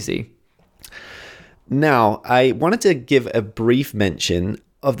crazy. Now, I wanted to give a brief mention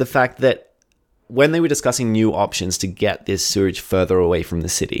of the fact that when they were discussing new options to get this sewage further away from the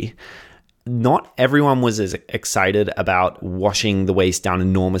city, not everyone was as excited about washing the waste down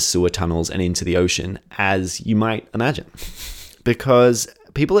enormous sewer tunnels and into the ocean as you might imagine. Because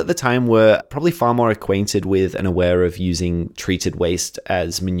people at the time were probably far more acquainted with and aware of using treated waste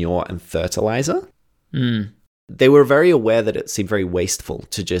as manure and fertilizer. Mm. They were very aware that it seemed very wasteful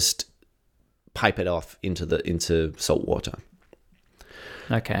to just pipe it off into salt water.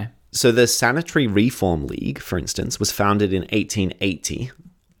 Okay. So the Sanitary Reform League, for instance, was founded in 1880.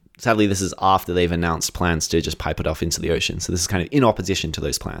 Sadly, this is after they've announced plans to just pipe it off into the ocean. So this is kind of in opposition to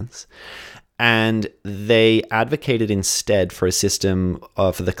those plans. And they advocated instead for a system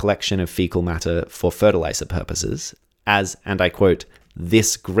for the collection of fecal matter for fertilizer purposes as, and I quote,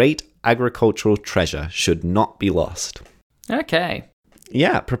 "this great agricultural treasure should not be lost." Okay.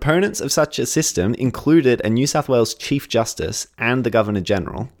 Yeah, proponents of such a system included a New South Wales Chief Justice and the Governor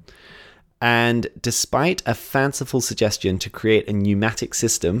General. And despite a fanciful suggestion to create a pneumatic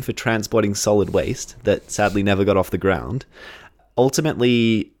system for transporting solid waste that sadly never got off the ground,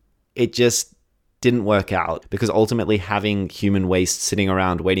 ultimately it just didn't work out because ultimately having human waste sitting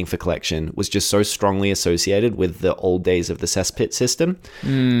around waiting for collection was just so strongly associated with the old days of the cesspit system.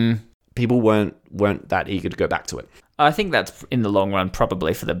 People weren't that eager to go back to it. I think that's in the long run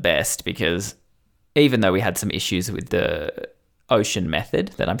probably for the best, because even though we had some issues with the ocean method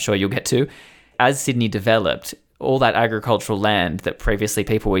that I'm sure you'll get to, as Sydney developed, all that agricultural land that previously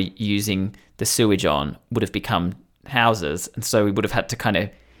people were using the sewage on would have become houses, and so we would have had to kind of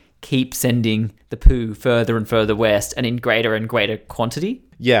keep sending the poo further and further west and in greater and greater quantity.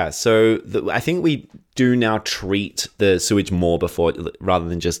 Yeah, so I think we do now treat the sewage more rather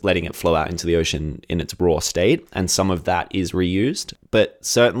than just letting it flow out into the ocean in its raw state, and some of that is reused. But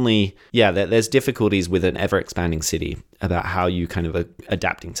certainly, there's difficulties with an ever-expanding city about how you kind of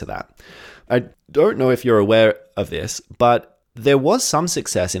adapting to that. I don't know if you're aware of this, but there was some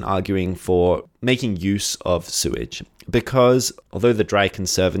success in arguing for making use of sewage, because although the dry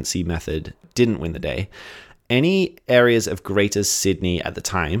conservancy method didn't win the day, any areas of Greater Sydney at the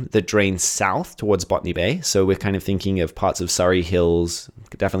time that drained south towards Botany Bay, so we're kind of thinking of parts of Surrey Hills,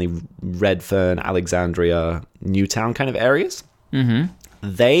 definitely Redfern, Alexandria, Newtown kind of areas,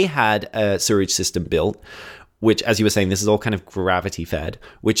 they had a sewage system built which, as you were saying, this is all kind of gravity fed,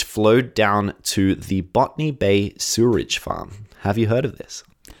 which flowed down to the Botany Bay Sewerage Farm. Have you heard of this?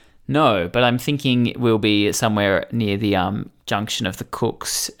 No, but I'm thinking it will be somewhere near the junction of the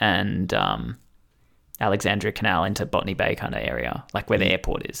Cooks and Alexandria Canal into Botany Bay kind of area, like where the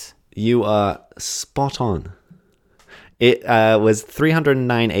airport is. You are spot on. It was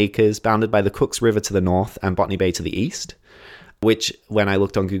 309 acres, bounded by the Cooks River to the north and Botany Bay to the east, which, when I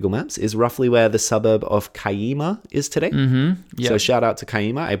looked on Google Maps, is roughly where the suburb of Kaima is today. Mm-hmm. Yep. So shout out to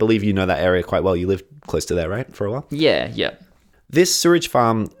Kaima. I believe you know that area quite well. You lived close to there, right, for a while? Yeah. This sewage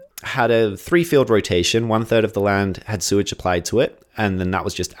farm had a 3-field rotation. 1/3 of the land had sewage applied to it, and then that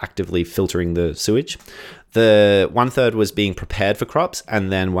was just actively filtering the sewage. The 1/3 was being prepared for crops,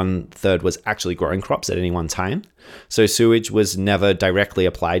 and then 1/3 was actually growing crops at any one time. So sewage was never directly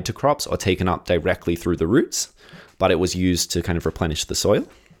applied to crops or taken up directly through the roots, but it was used to kind of replenish the soil.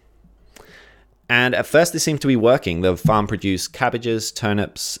 And at first, this seemed to be working. The farm produced cabbages,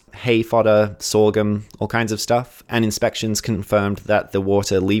 turnips, hay fodder, sorghum, all kinds of stuff. And inspections confirmed that the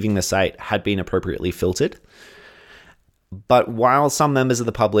water leaving the site had been appropriately filtered. But while some members of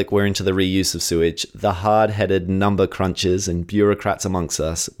the public were into the reuse of sewage, the hard-headed number crunchers and bureaucrats amongst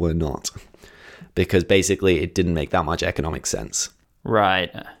us were not. Because basically, it didn't make that much economic sense. Right.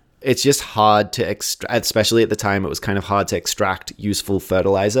 It's just hard to extract, especially at the time, it was kind of hard to extract useful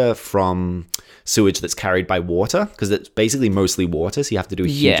fertilizer from sewage that's carried by water, because it's basically mostly water, so you have to do a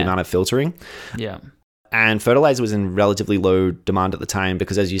huge amount of filtering. Yeah. And fertilizer was in relatively low demand at the time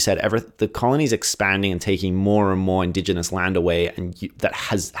because, as you said, the colony's expanding and taking more and more indigenous land away, and that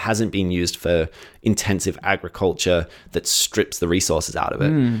hasn't been used for intensive agriculture that strips the resources out of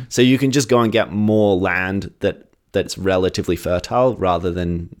it. So you can just go and get more land that's relatively fertile rather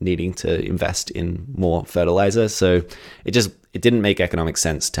than needing to invest in more fertilizer. So it didn't make economic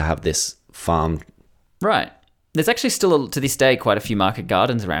sense to have this farm. Right. There's actually still, to this day, quite a few market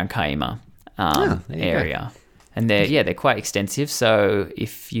gardens around Kaima area. And they're quite extensive. So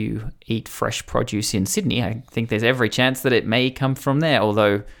if you eat fresh produce in Sydney, I think there's every chance that it may come from there,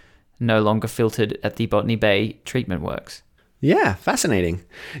 although no longer filtered at the Botany Bay treatment works. Yeah, fascinating.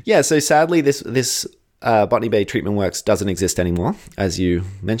 Yeah, so sadly, this Botany Bay Treatment Works doesn't exist anymore, as you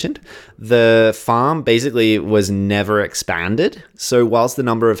mentioned. The farm basically was never expanded. So whilst the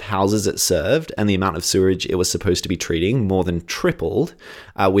number of houses it served and the amount of sewage it was supposed to be treating more than tripled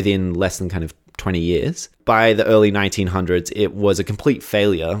within less than kind of 20 years, by the early 1900s, it was a complete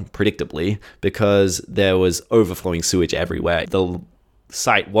failure, predictably, because there was overflowing sewage everywhere. The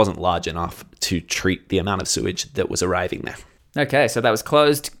site wasn't large enough to treat the amount of sewage that was arriving there. Okay, so that was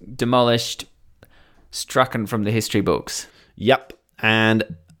closed, demolished, strucken from the history books. Yep.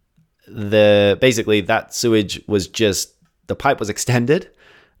 And basically that sewage was just, the pipe was extended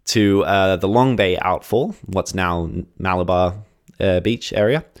to the Long Bay outfall, what's now Malabar Beach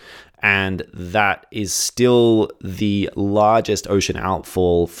area. And that is still the largest ocean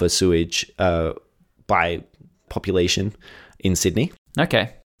outfall for sewage by population in Sydney.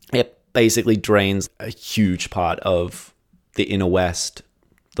 Okay. It basically drains a huge part of the inner west,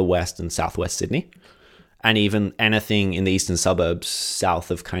 the west and southwest Sydney. And even anything in the eastern suburbs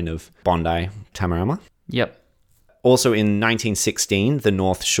south of kind of Bondi, Tamarama. Yep. Also in 1916, the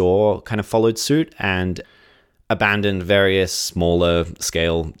North Shore kind of followed suit and abandoned various smaller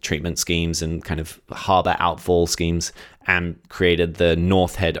scale treatment schemes and kind of harbour outfall schemes and created the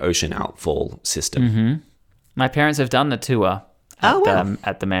North Head Ocean Outfall System. Mm-hmm. My parents have done the tour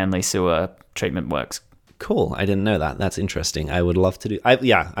at the Manly Sewer Treatment Works. Cool. I didn't know that. That's interesting. I would love to do.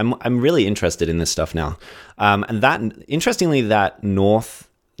 I'm really interested in this stuff now. And that, interestingly, that North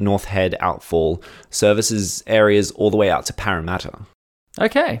Head outfall services areas all the way out to Parramatta.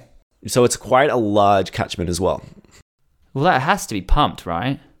 Okay. So it's quite a large catchment as well. Well, that has to be pumped,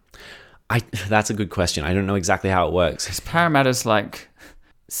 right? That's a good question. I don't know exactly how it works. Because Parramatta's like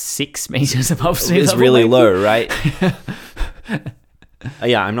 6 meters above sea level. It's really low, right?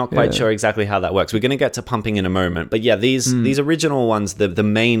 Yeah, I'm not quite sure exactly how that works. We're going to get to pumping in a moment. But yeah, these original ones, the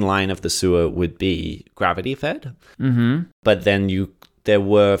main line of the sewer would be gravity fed. Mm-hmm. But then there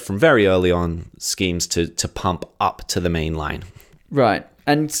were, from very early on, schemes to pump up to the main line. Right.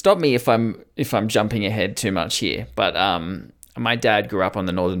 And stop me if I'm jumping ahead too much here. But my dad grew up on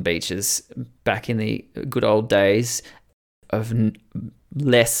the northern beaches back in the good old days of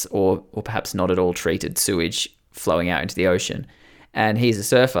less or perhaps not at all treated sewage flowing out into the ocean. And he's a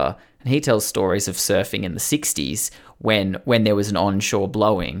surfer, and he tells stories of surfing in the 60s when there was an onshore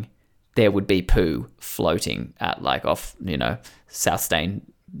blowing, there would be poo floating at like off, South Stain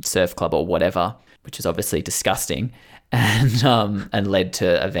Surf Club or whatever, which is obviously disgusting. and led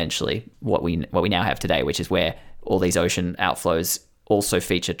to eventually what we now have today, which is where all these ocean outflows also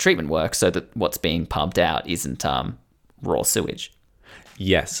feature treatment work, so that what's being pumped out isn't raw sewage.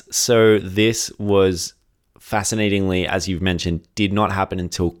 Yes. So this was fascinatingly, as you've mentioned, did not happen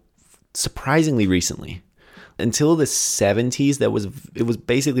until surprisingly recently. Until the 70s, it was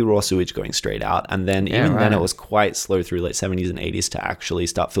basically raw sewage going straight out. And then then it was quite slow through late 70s and 80s to actually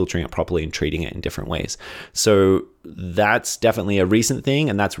start filtering it properly and treating it in different ways. So that's definitely a recent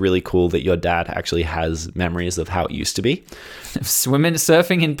thing. And that's really cool that your dad actually has memories of how it used to be. Swimming,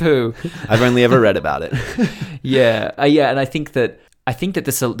 surfing in poo. I've only ever read about it. Yeah. And I think that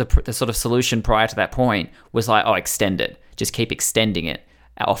the sort of solution prior to that point was like, extend it. Just keep extending it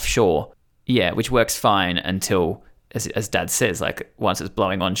offshore. Yeah, which works fine until, as Dad says, like once it's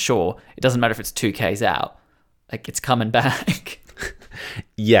blowing on shore, it doesn't matter if it's 2 k's out, like it's coming back.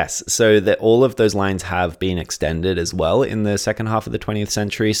 Yes, so that all of those lines have been extended as well in the second half of the 20th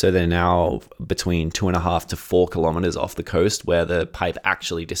century. So they're now between 2.5 to 4 kilometers off the coast where the pipe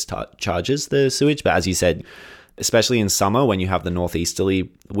actually discharges the sewage. But as you said, especially in summer when you have the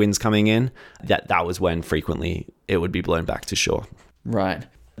northeasterly winds coming in, that was when frequently it would be blown back to shore. Right.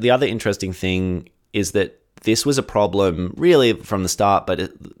 The other interesting thing is that this was a problem really from the start,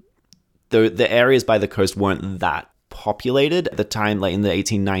 but the areas by the coast weren't that populated at the time, like in the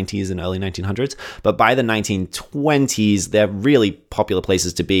 1890s and early 1900s. But by the 1920s, they're really popular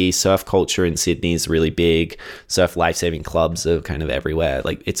places to be. Surf culture in Sydney is really big. Surf lifesaving clubs are kind of everywhere.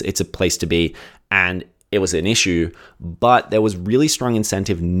 Like it's a place to be. And it was an issue, but there was really strong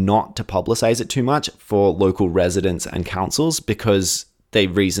incentive not to publicize it too much for local residents and councils because they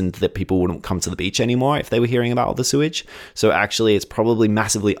reasoned that people wouldn't come to the beach anymore if they were hearing about all the sewage. So actually, it's probably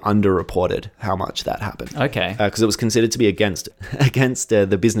massively underreported how much that happened. Okay. Because it was considered to be against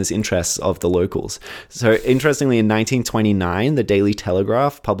the business interests of the locals. So interestingly, in 1929, the Daily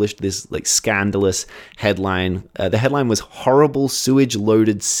Telegraph published this like scandalous headline. The headline was "Horrible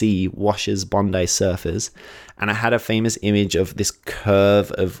Sewage-Loaded Sea Washes Bondi Surfers." And I had a famous image of this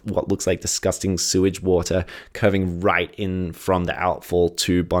curve of what looks like disgusting sewage water curving right in from the outfall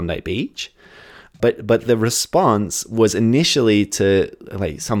to Bondi Beach. But the response was initially to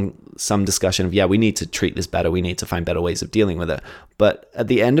like some discussion of, we need to treat this better. We need to find better ways of dealing with it. But at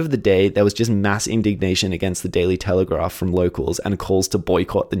the end of the day, there was just mass indignation against the Daily Telegraph from locals and calls to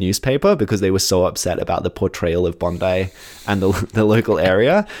boycott the newspaper because they were so upset about the portrayal of Bondi and the local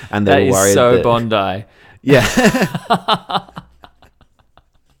area. And they were worried that Bondi. Yeah.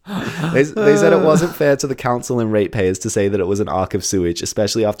 They said it wasn't fair to the council and ratepayers to say that it was an arc of sewage,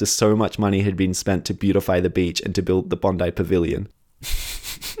 especially after so much money had been spent to beautify the beach and to build the Bondi Pavilion.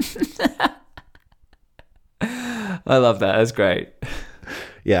 I love that. That's great.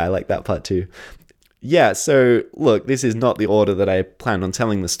 Yeah, I like that part too. Yeah, so look, this is not the order that I planned on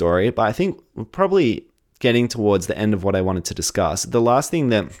telling the story, but I think we're probably getting towards the end of what I wanted to discuss. The last thing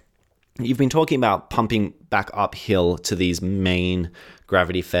that you've been talking about pumping back uphill to these main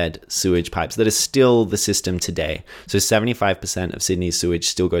gravity-fed sewage pipes that is still the system today. So 75% of Sydney's sewage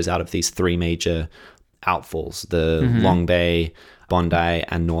still goes out of these 3 major outfalls, the Long Bay, Bondi,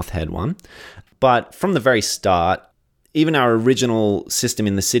 and North Head one. But from the very start, even our original system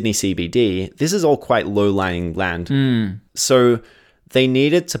in the Sydney CBD, this is all quite low-lying land. So they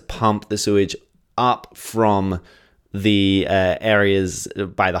needed to pump the sewage up from the areas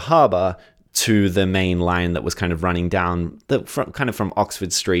by the harbour to the main line that was kind of running down from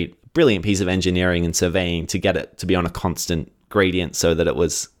Oxford Street. Brilliant piece of engineering and surveying to get it to be on a constant gradient so that it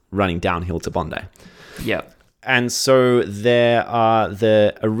was running downhill to Bondi. Yeah. And so there are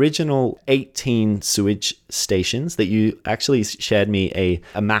the original 18 sewage stations that you actually shared me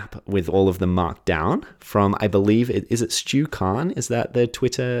a map with all of them marked down from, I believe, is it Stu Khan? Is that the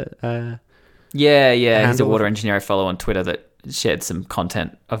Twitter Yeah, he's a handle? water engineer I follow on Twitter that shared some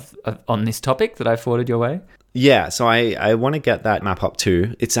content on this topic that I forwarded your way. Yeah, so I want to get that map up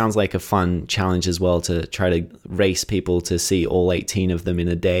too. It sounds like a fun challenge as well to try to race people to see all 18 of them in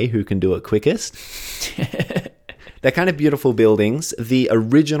a day, who can do it quickest. They're kind of beautiful buildings. The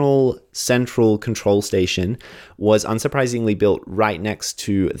original central control station was unsurprisingly built right next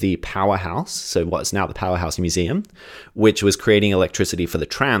to the powerhouse, so what's now the Powerhouse Museum, which was creating electricity for the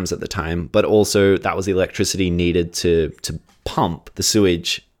trams at the time, but also that was the electricity needed to pump the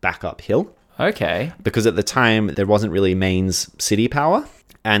sewage back uphill. Okay. Because at the time, there wasn't really mains city power,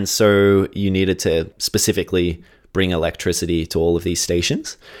 and so you needed to specifically bring electricity to all of these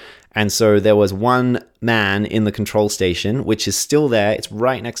stations. And so there was one man in the control station, which is still there. It's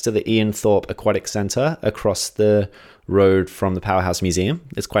right next to the Ian Thorpe Aquatic Center across the road from the Powerhouse Museum.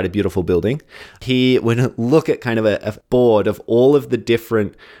 It's quite a beautiful building. He would look at kind of a board of all of the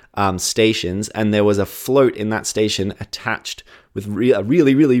different stations, and there was a float in that station attached with a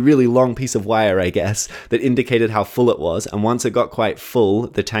really, really, really long piece of wire, I guess, that indicated how full it was. And once it got quite full,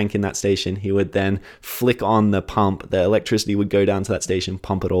 the tank in that station, he would then flick on the pump. The electricity would go down to that station,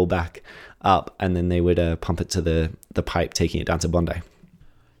 pump it all back up, and then they would pump it to the pipe, taking it down to Bondi.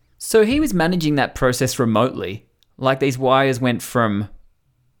 So he was managing that process remotely. Like these wires went from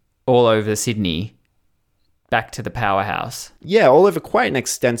all over Sydney back to the powerhouse. Yeah, all over quite an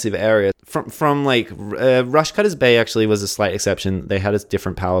extensive area. From like Rushcutters Bay actually was a slight exception. They had a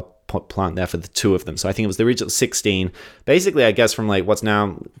different power plant there for the two of them. So I think it was the original 16. Basically, I guess from like what's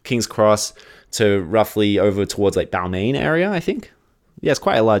now King's Cross to roughly over towards like Balmain area, I think. Yeah, it's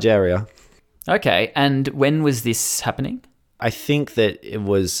quite a large area. Okay, and when was this happening? I think that it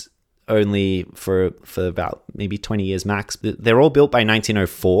was only for about maybe 20 years max. They're all built by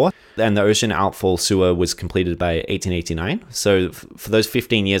 1904, and the ocean outfall sewer was completed by 1889. So for those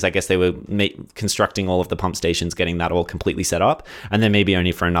 15 years, I guess they were constructing all of the pump stations, getting that all completely set up, and then maybe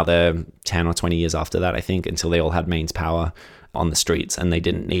only for another 10 or 20 years after that, I think, until they all had mains power on the streets and they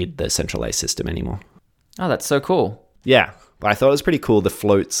didn't need the centralized system anymore. Oh, that's so cool. Yeah, but I thought it was pretty cool, the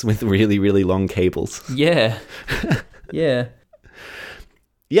floats with really, really long cables. Yeah. Yeah.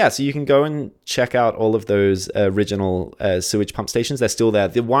 Yeah, so you can go and check out all of those original sewage pump stations. They're still there.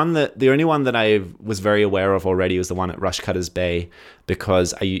 The only one that I was very aware of already was the one at Rushcutters Bay,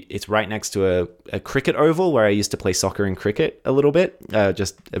 because it's right next to a cricket oval where I used to play soccer and cricket a little bit,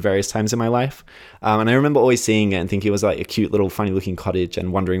 just at various times in my life. And I remember always seeing it and thinking it was like a cute little funny looking cottage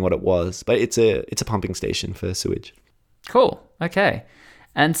and wondering what it was. But it's a pumping station for sewage. Cool. Okay.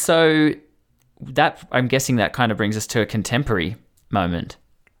 And so that, I'm guessing that kind of brings us to a contemporary moment.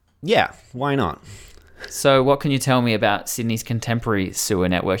 Yeah, why not? So what can you tell me about Sydney's contemporary sewer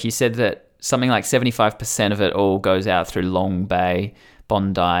network? You said that something like 75% of it all goes out through Long Bay,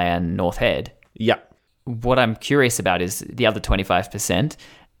 Bondi, and North Head. Yeah. What I'm curious about is the other 25%.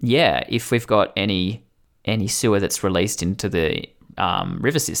 Yeah, if we've got any sewer that's released into the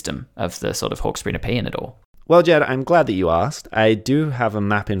river system of the sort of Hawkesbury Nepean at all. Well, Jed, I'm glad that you asked. I do have a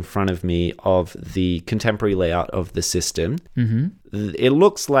map in front of me of the contemporary layout of the system. Mm-hmm. It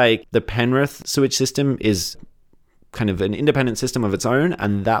looks like the Penrith sewage system is kind of an independent system of its own,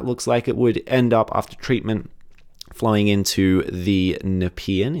 and that looks like it would end up after treatment flowing into the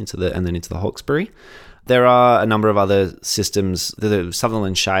Nepean, and then into the Hawkesbury. There are a number of other systems. The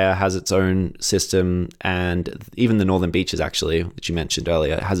Sutherland Shire has its own system, and even the Northern Beaches, actually, which you mentioned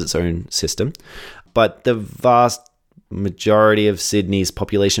earlier, has its own system. But the vast majority of Sydney's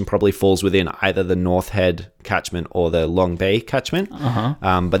population probably falls within either the North Head catchment or the Long Bay catchment.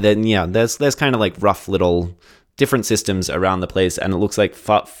 Uh-huh. But then, yeah, there's kind of like rough little different systems around the place, and it looks like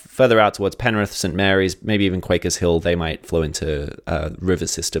further out towards Penrith, St Mary's, maybe even Quakers Hill, they might flow into river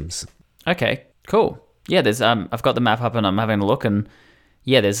systems. Okay, cool. Yeah, there's I've got the map up and I'm having a look, and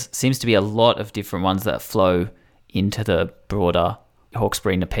yeah, there's seems to be a lot of different ones that flow into the broader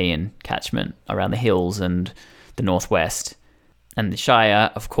Hawkesbury Nepean catchment around the hills and the northwest. And the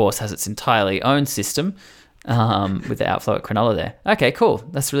Shire, of course, has its entirely own system with the outflow at Cronulla there. Okay, cool.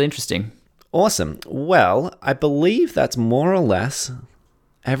 That's really interesting. Awesome. Well, I believe that's more or less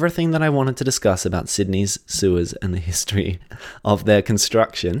everything that I wanted to discuss about Sydney's sewers and the history of their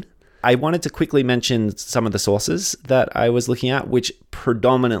construction. I wanted to quickly mention some of the sources that I was looking at, which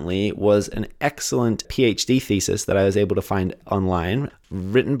predominantly was an excellent PhD thesis that I was able to find online,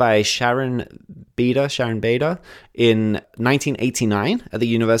 written by Sharon Bader in 1989 at the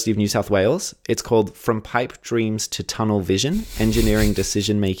University of New South Wales. It's called From Pipe Dreams to Tunnel Vision, Engineering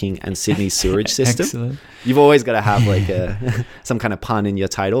Decision Making and Sydney's Sewerage System. Excellent. You've always got to have like some kind of pun in your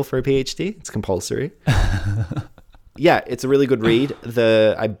title for a PhD. It's compulsory. Yeah, it's a really good read.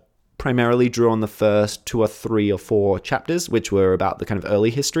 I primarily drew on the first 2 or 3 or 4 chapters, which were about the kind of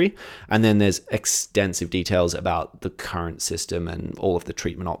early history. And then there's extensive details about the current system and all of the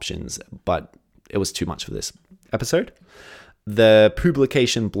treatment options, but it was too much for this episode. The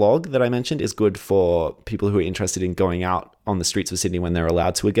publication blog that I mentioned is good for people who are interested in going out on the streets of Sydney when they're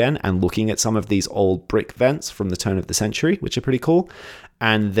allowed to again and looking at some of these old brick vents from the turn of the century, which are pretty cool.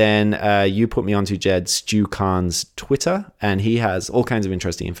 And then you put me onto Jed Stu Khan's Twitter, and he has all kinds of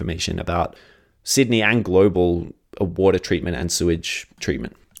interesting information about Sydney and global water treatment and sewage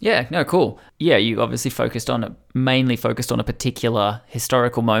treatment. Yeah, no, cool. Yeah, you obviously mainly focused on a particular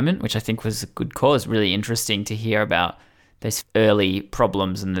historical moment, which I think was a good cause. Really interesting to hear about those early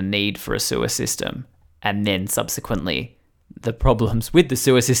problems and the need for a sewer system, and then subsequently the problems with the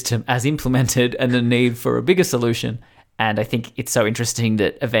sewer system as implemented and the need for a bigger solution. And I think it's so interesting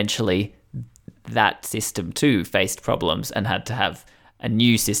that eventually that system too faced problems and had to have a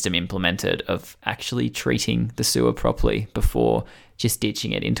new system implemented of actually treating the sewer properly before just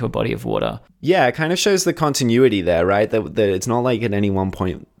ditching it into a body of water. Yeah, it kind of shows the continuity there, right? That it's not like at any one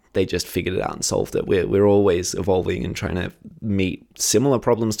point they just figured it out and solved it. We're always evolving and trying to meet similar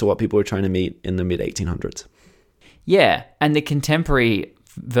problems to what people were trying to meet in the mid-1800s. Yeah, and the contemporary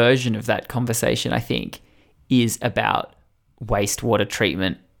version of that conversation, I think, is about wastewater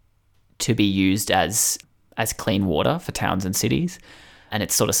treatment to be used as clean water for towns and cities. And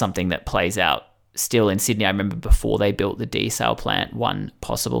it's sort of something that plays out still in Sydney. I remember before they built the desal plant, one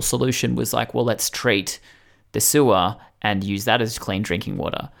possible solution was like, well, let's treat the sewer and use that as clean drinking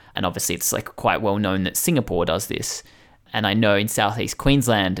water. And obviously it's like quite well known that Singapore does this. And I know in southeast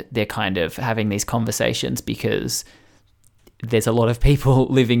Queensland, they're kind of having these conversations because there's a lot of people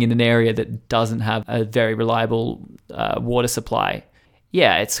living in an area that doesn't have a very reliable water supply.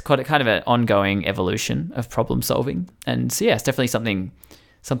 Yeah, it's kind of an ongoing evolution of problem solving. And so, yeah, it's definitely something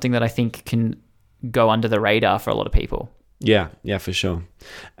that I think can go under the radar for a lot of people. Yeah, for sure.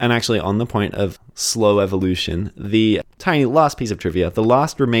 And actually, on the point of slow evolution, the tiny last piece of trivia, the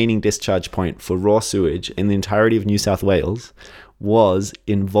last remaining discharge point for raw sewage in the entirety of New South Wales was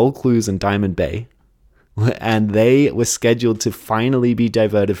in Vaucluse and Diamond Bay. And they were scheduled to finally be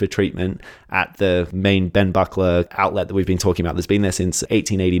diverted for treatment at the main Ben Buckler outlet that we've been talking about. That's been there since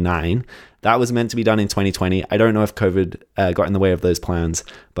 1889. That was meant to be done in 2020. I don't know if COVID got in the way of those plans,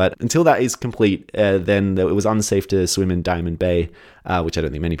 but until that is complete, then it was unsafe to swim in Diamond Bay, which I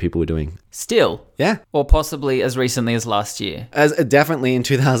don't think many people were doing. Still? Yeah. Or possibly as recently as last year? Definitely in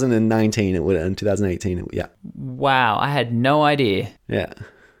 2019, it would, in 2018, yeah. Wow, I had no idea. Yeah.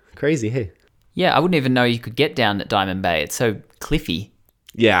 Crazy, hey? Yeah, I wouldn't even know you could get down at Diamond Bay. It's so cliffy.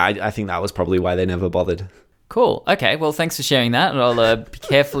 Yeah, I think that was probably why they never bothered. Cool. Okay, well, thanks for sharing that. And I'll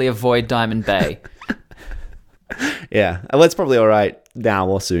carefully avoid Diamond Bay. Yeah, well, it's probably all right now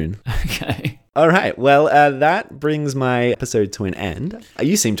or soon. Okay. All right, well, that brings my episode to an end.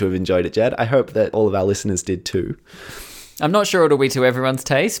 You seem to have enjoyed it, Jed. I hope that all of our listeners did too. I'm not sure it'll be to everyone's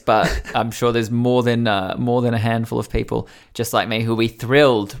taste, but I'm sure there's more than a handful of people just like me who'll be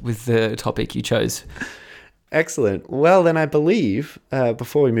thrilled with the topic you chose. Excellent. Well, then I believe,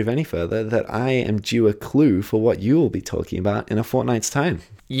 before we move any further, that I am due a clue for what you will be talking about in a fortnight's time.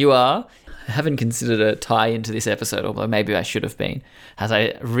 You are? I haven't considered a tie into this episode, although maybe I should have been, as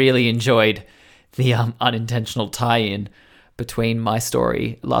I really enjoyed the unintentional tie-in between my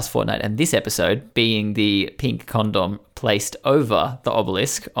story last fortnight and this episode being the pink condom placed over the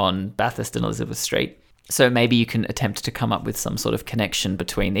obelisk on Bathurst and Elizabeth Street. So maybe you can attempt to come up with some sort of connection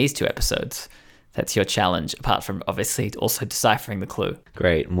between these two episodes. That's your challenge, apart from obviously also deciphering the clue.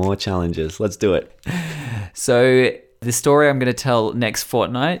 Great, more challenges. Let's do it. So the story I'm going to tell next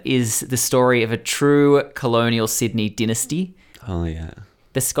fortnight is the story of a true colonial Sydney dynasty. Oh, yeah.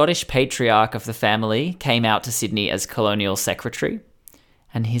 The Scottish patriarch of the family came out to Sydney as colonial secretary,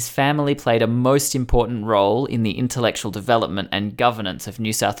 and his family played a most important role in the intellectual development and governance of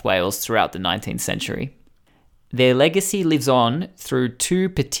New South Wales throughout the 19th century. Their legacy lives on through two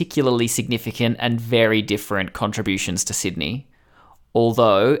particularly significant and very different contributions to Sydney,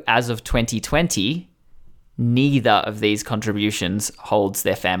 although, as of 2020, neither of these contributions holds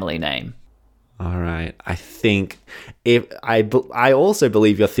their family name. All right. I think I also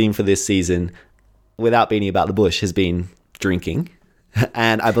believe your theme for this season, without beating about the bush, has been drinking.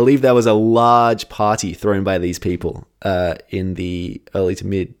 And I believe there was a large party thrown by these people in the early to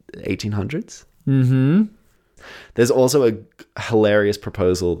mid 1800s. Mm-hmm. There's also a hilarious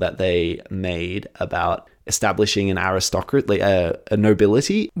proposal that they made about establishing an aristocracy, a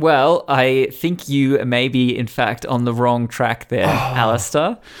nobility. Well, I think you may be, in fact, on the wrong track there,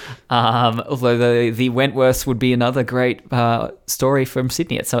 Alistair. Although the Wentworths would be another great story from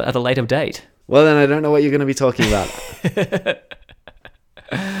Sydney at a later date. Well, then I don't know what you're going to be talking about.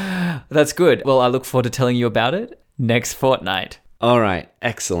 That's good. Well, I look forward to telling you about it next fortnight. All right.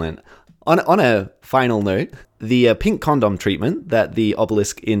 Excellent. On a final note, the pink condom treatment that the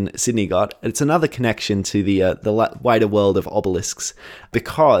obelisk in Sydney got, it's another connection to the wider world of obelisks,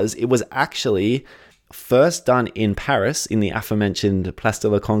 because it was actually first done in Paris in the aforementioned Place de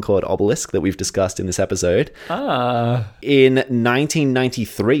la Concorde obelisk that we've discussed in this episode in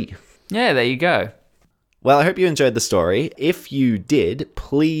 1993. Yeah, there you go. Well, I hope you enjoyed the story. If you did,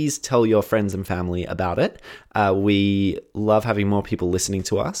 please tell your friends and family about it. We love having more people listening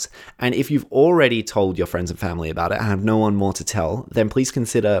to us. And if you've already told your friends and family about it and have no one more to tell, then please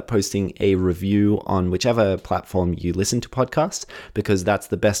consider posting a review on whichever platform you listen to podcasts, because that's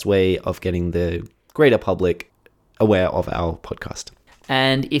the best way of getting the greater public aware of our podcast.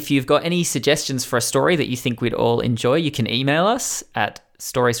 And if you've got any suggestions for a story that you think we'd all enjoy, you can email us at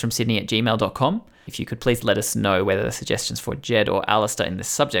storiesfromsydney@gmail.com. If you could please let us know whether the suggestions for Jed or Alistair in the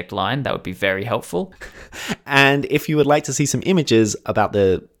subject line, that would be very helpful. And if you would like to see some images about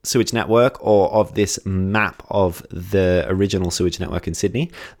the sewage network or of this map of the original sewage network in Sydney,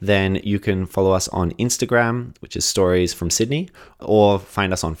 then you can follow us on Instagram, which is Stories from Sydney, or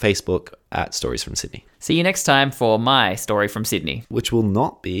find us on Facebook at Stories from Sydney. See you next time for my story from Sydney, which will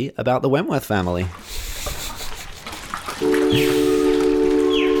not be about the Wentworth family.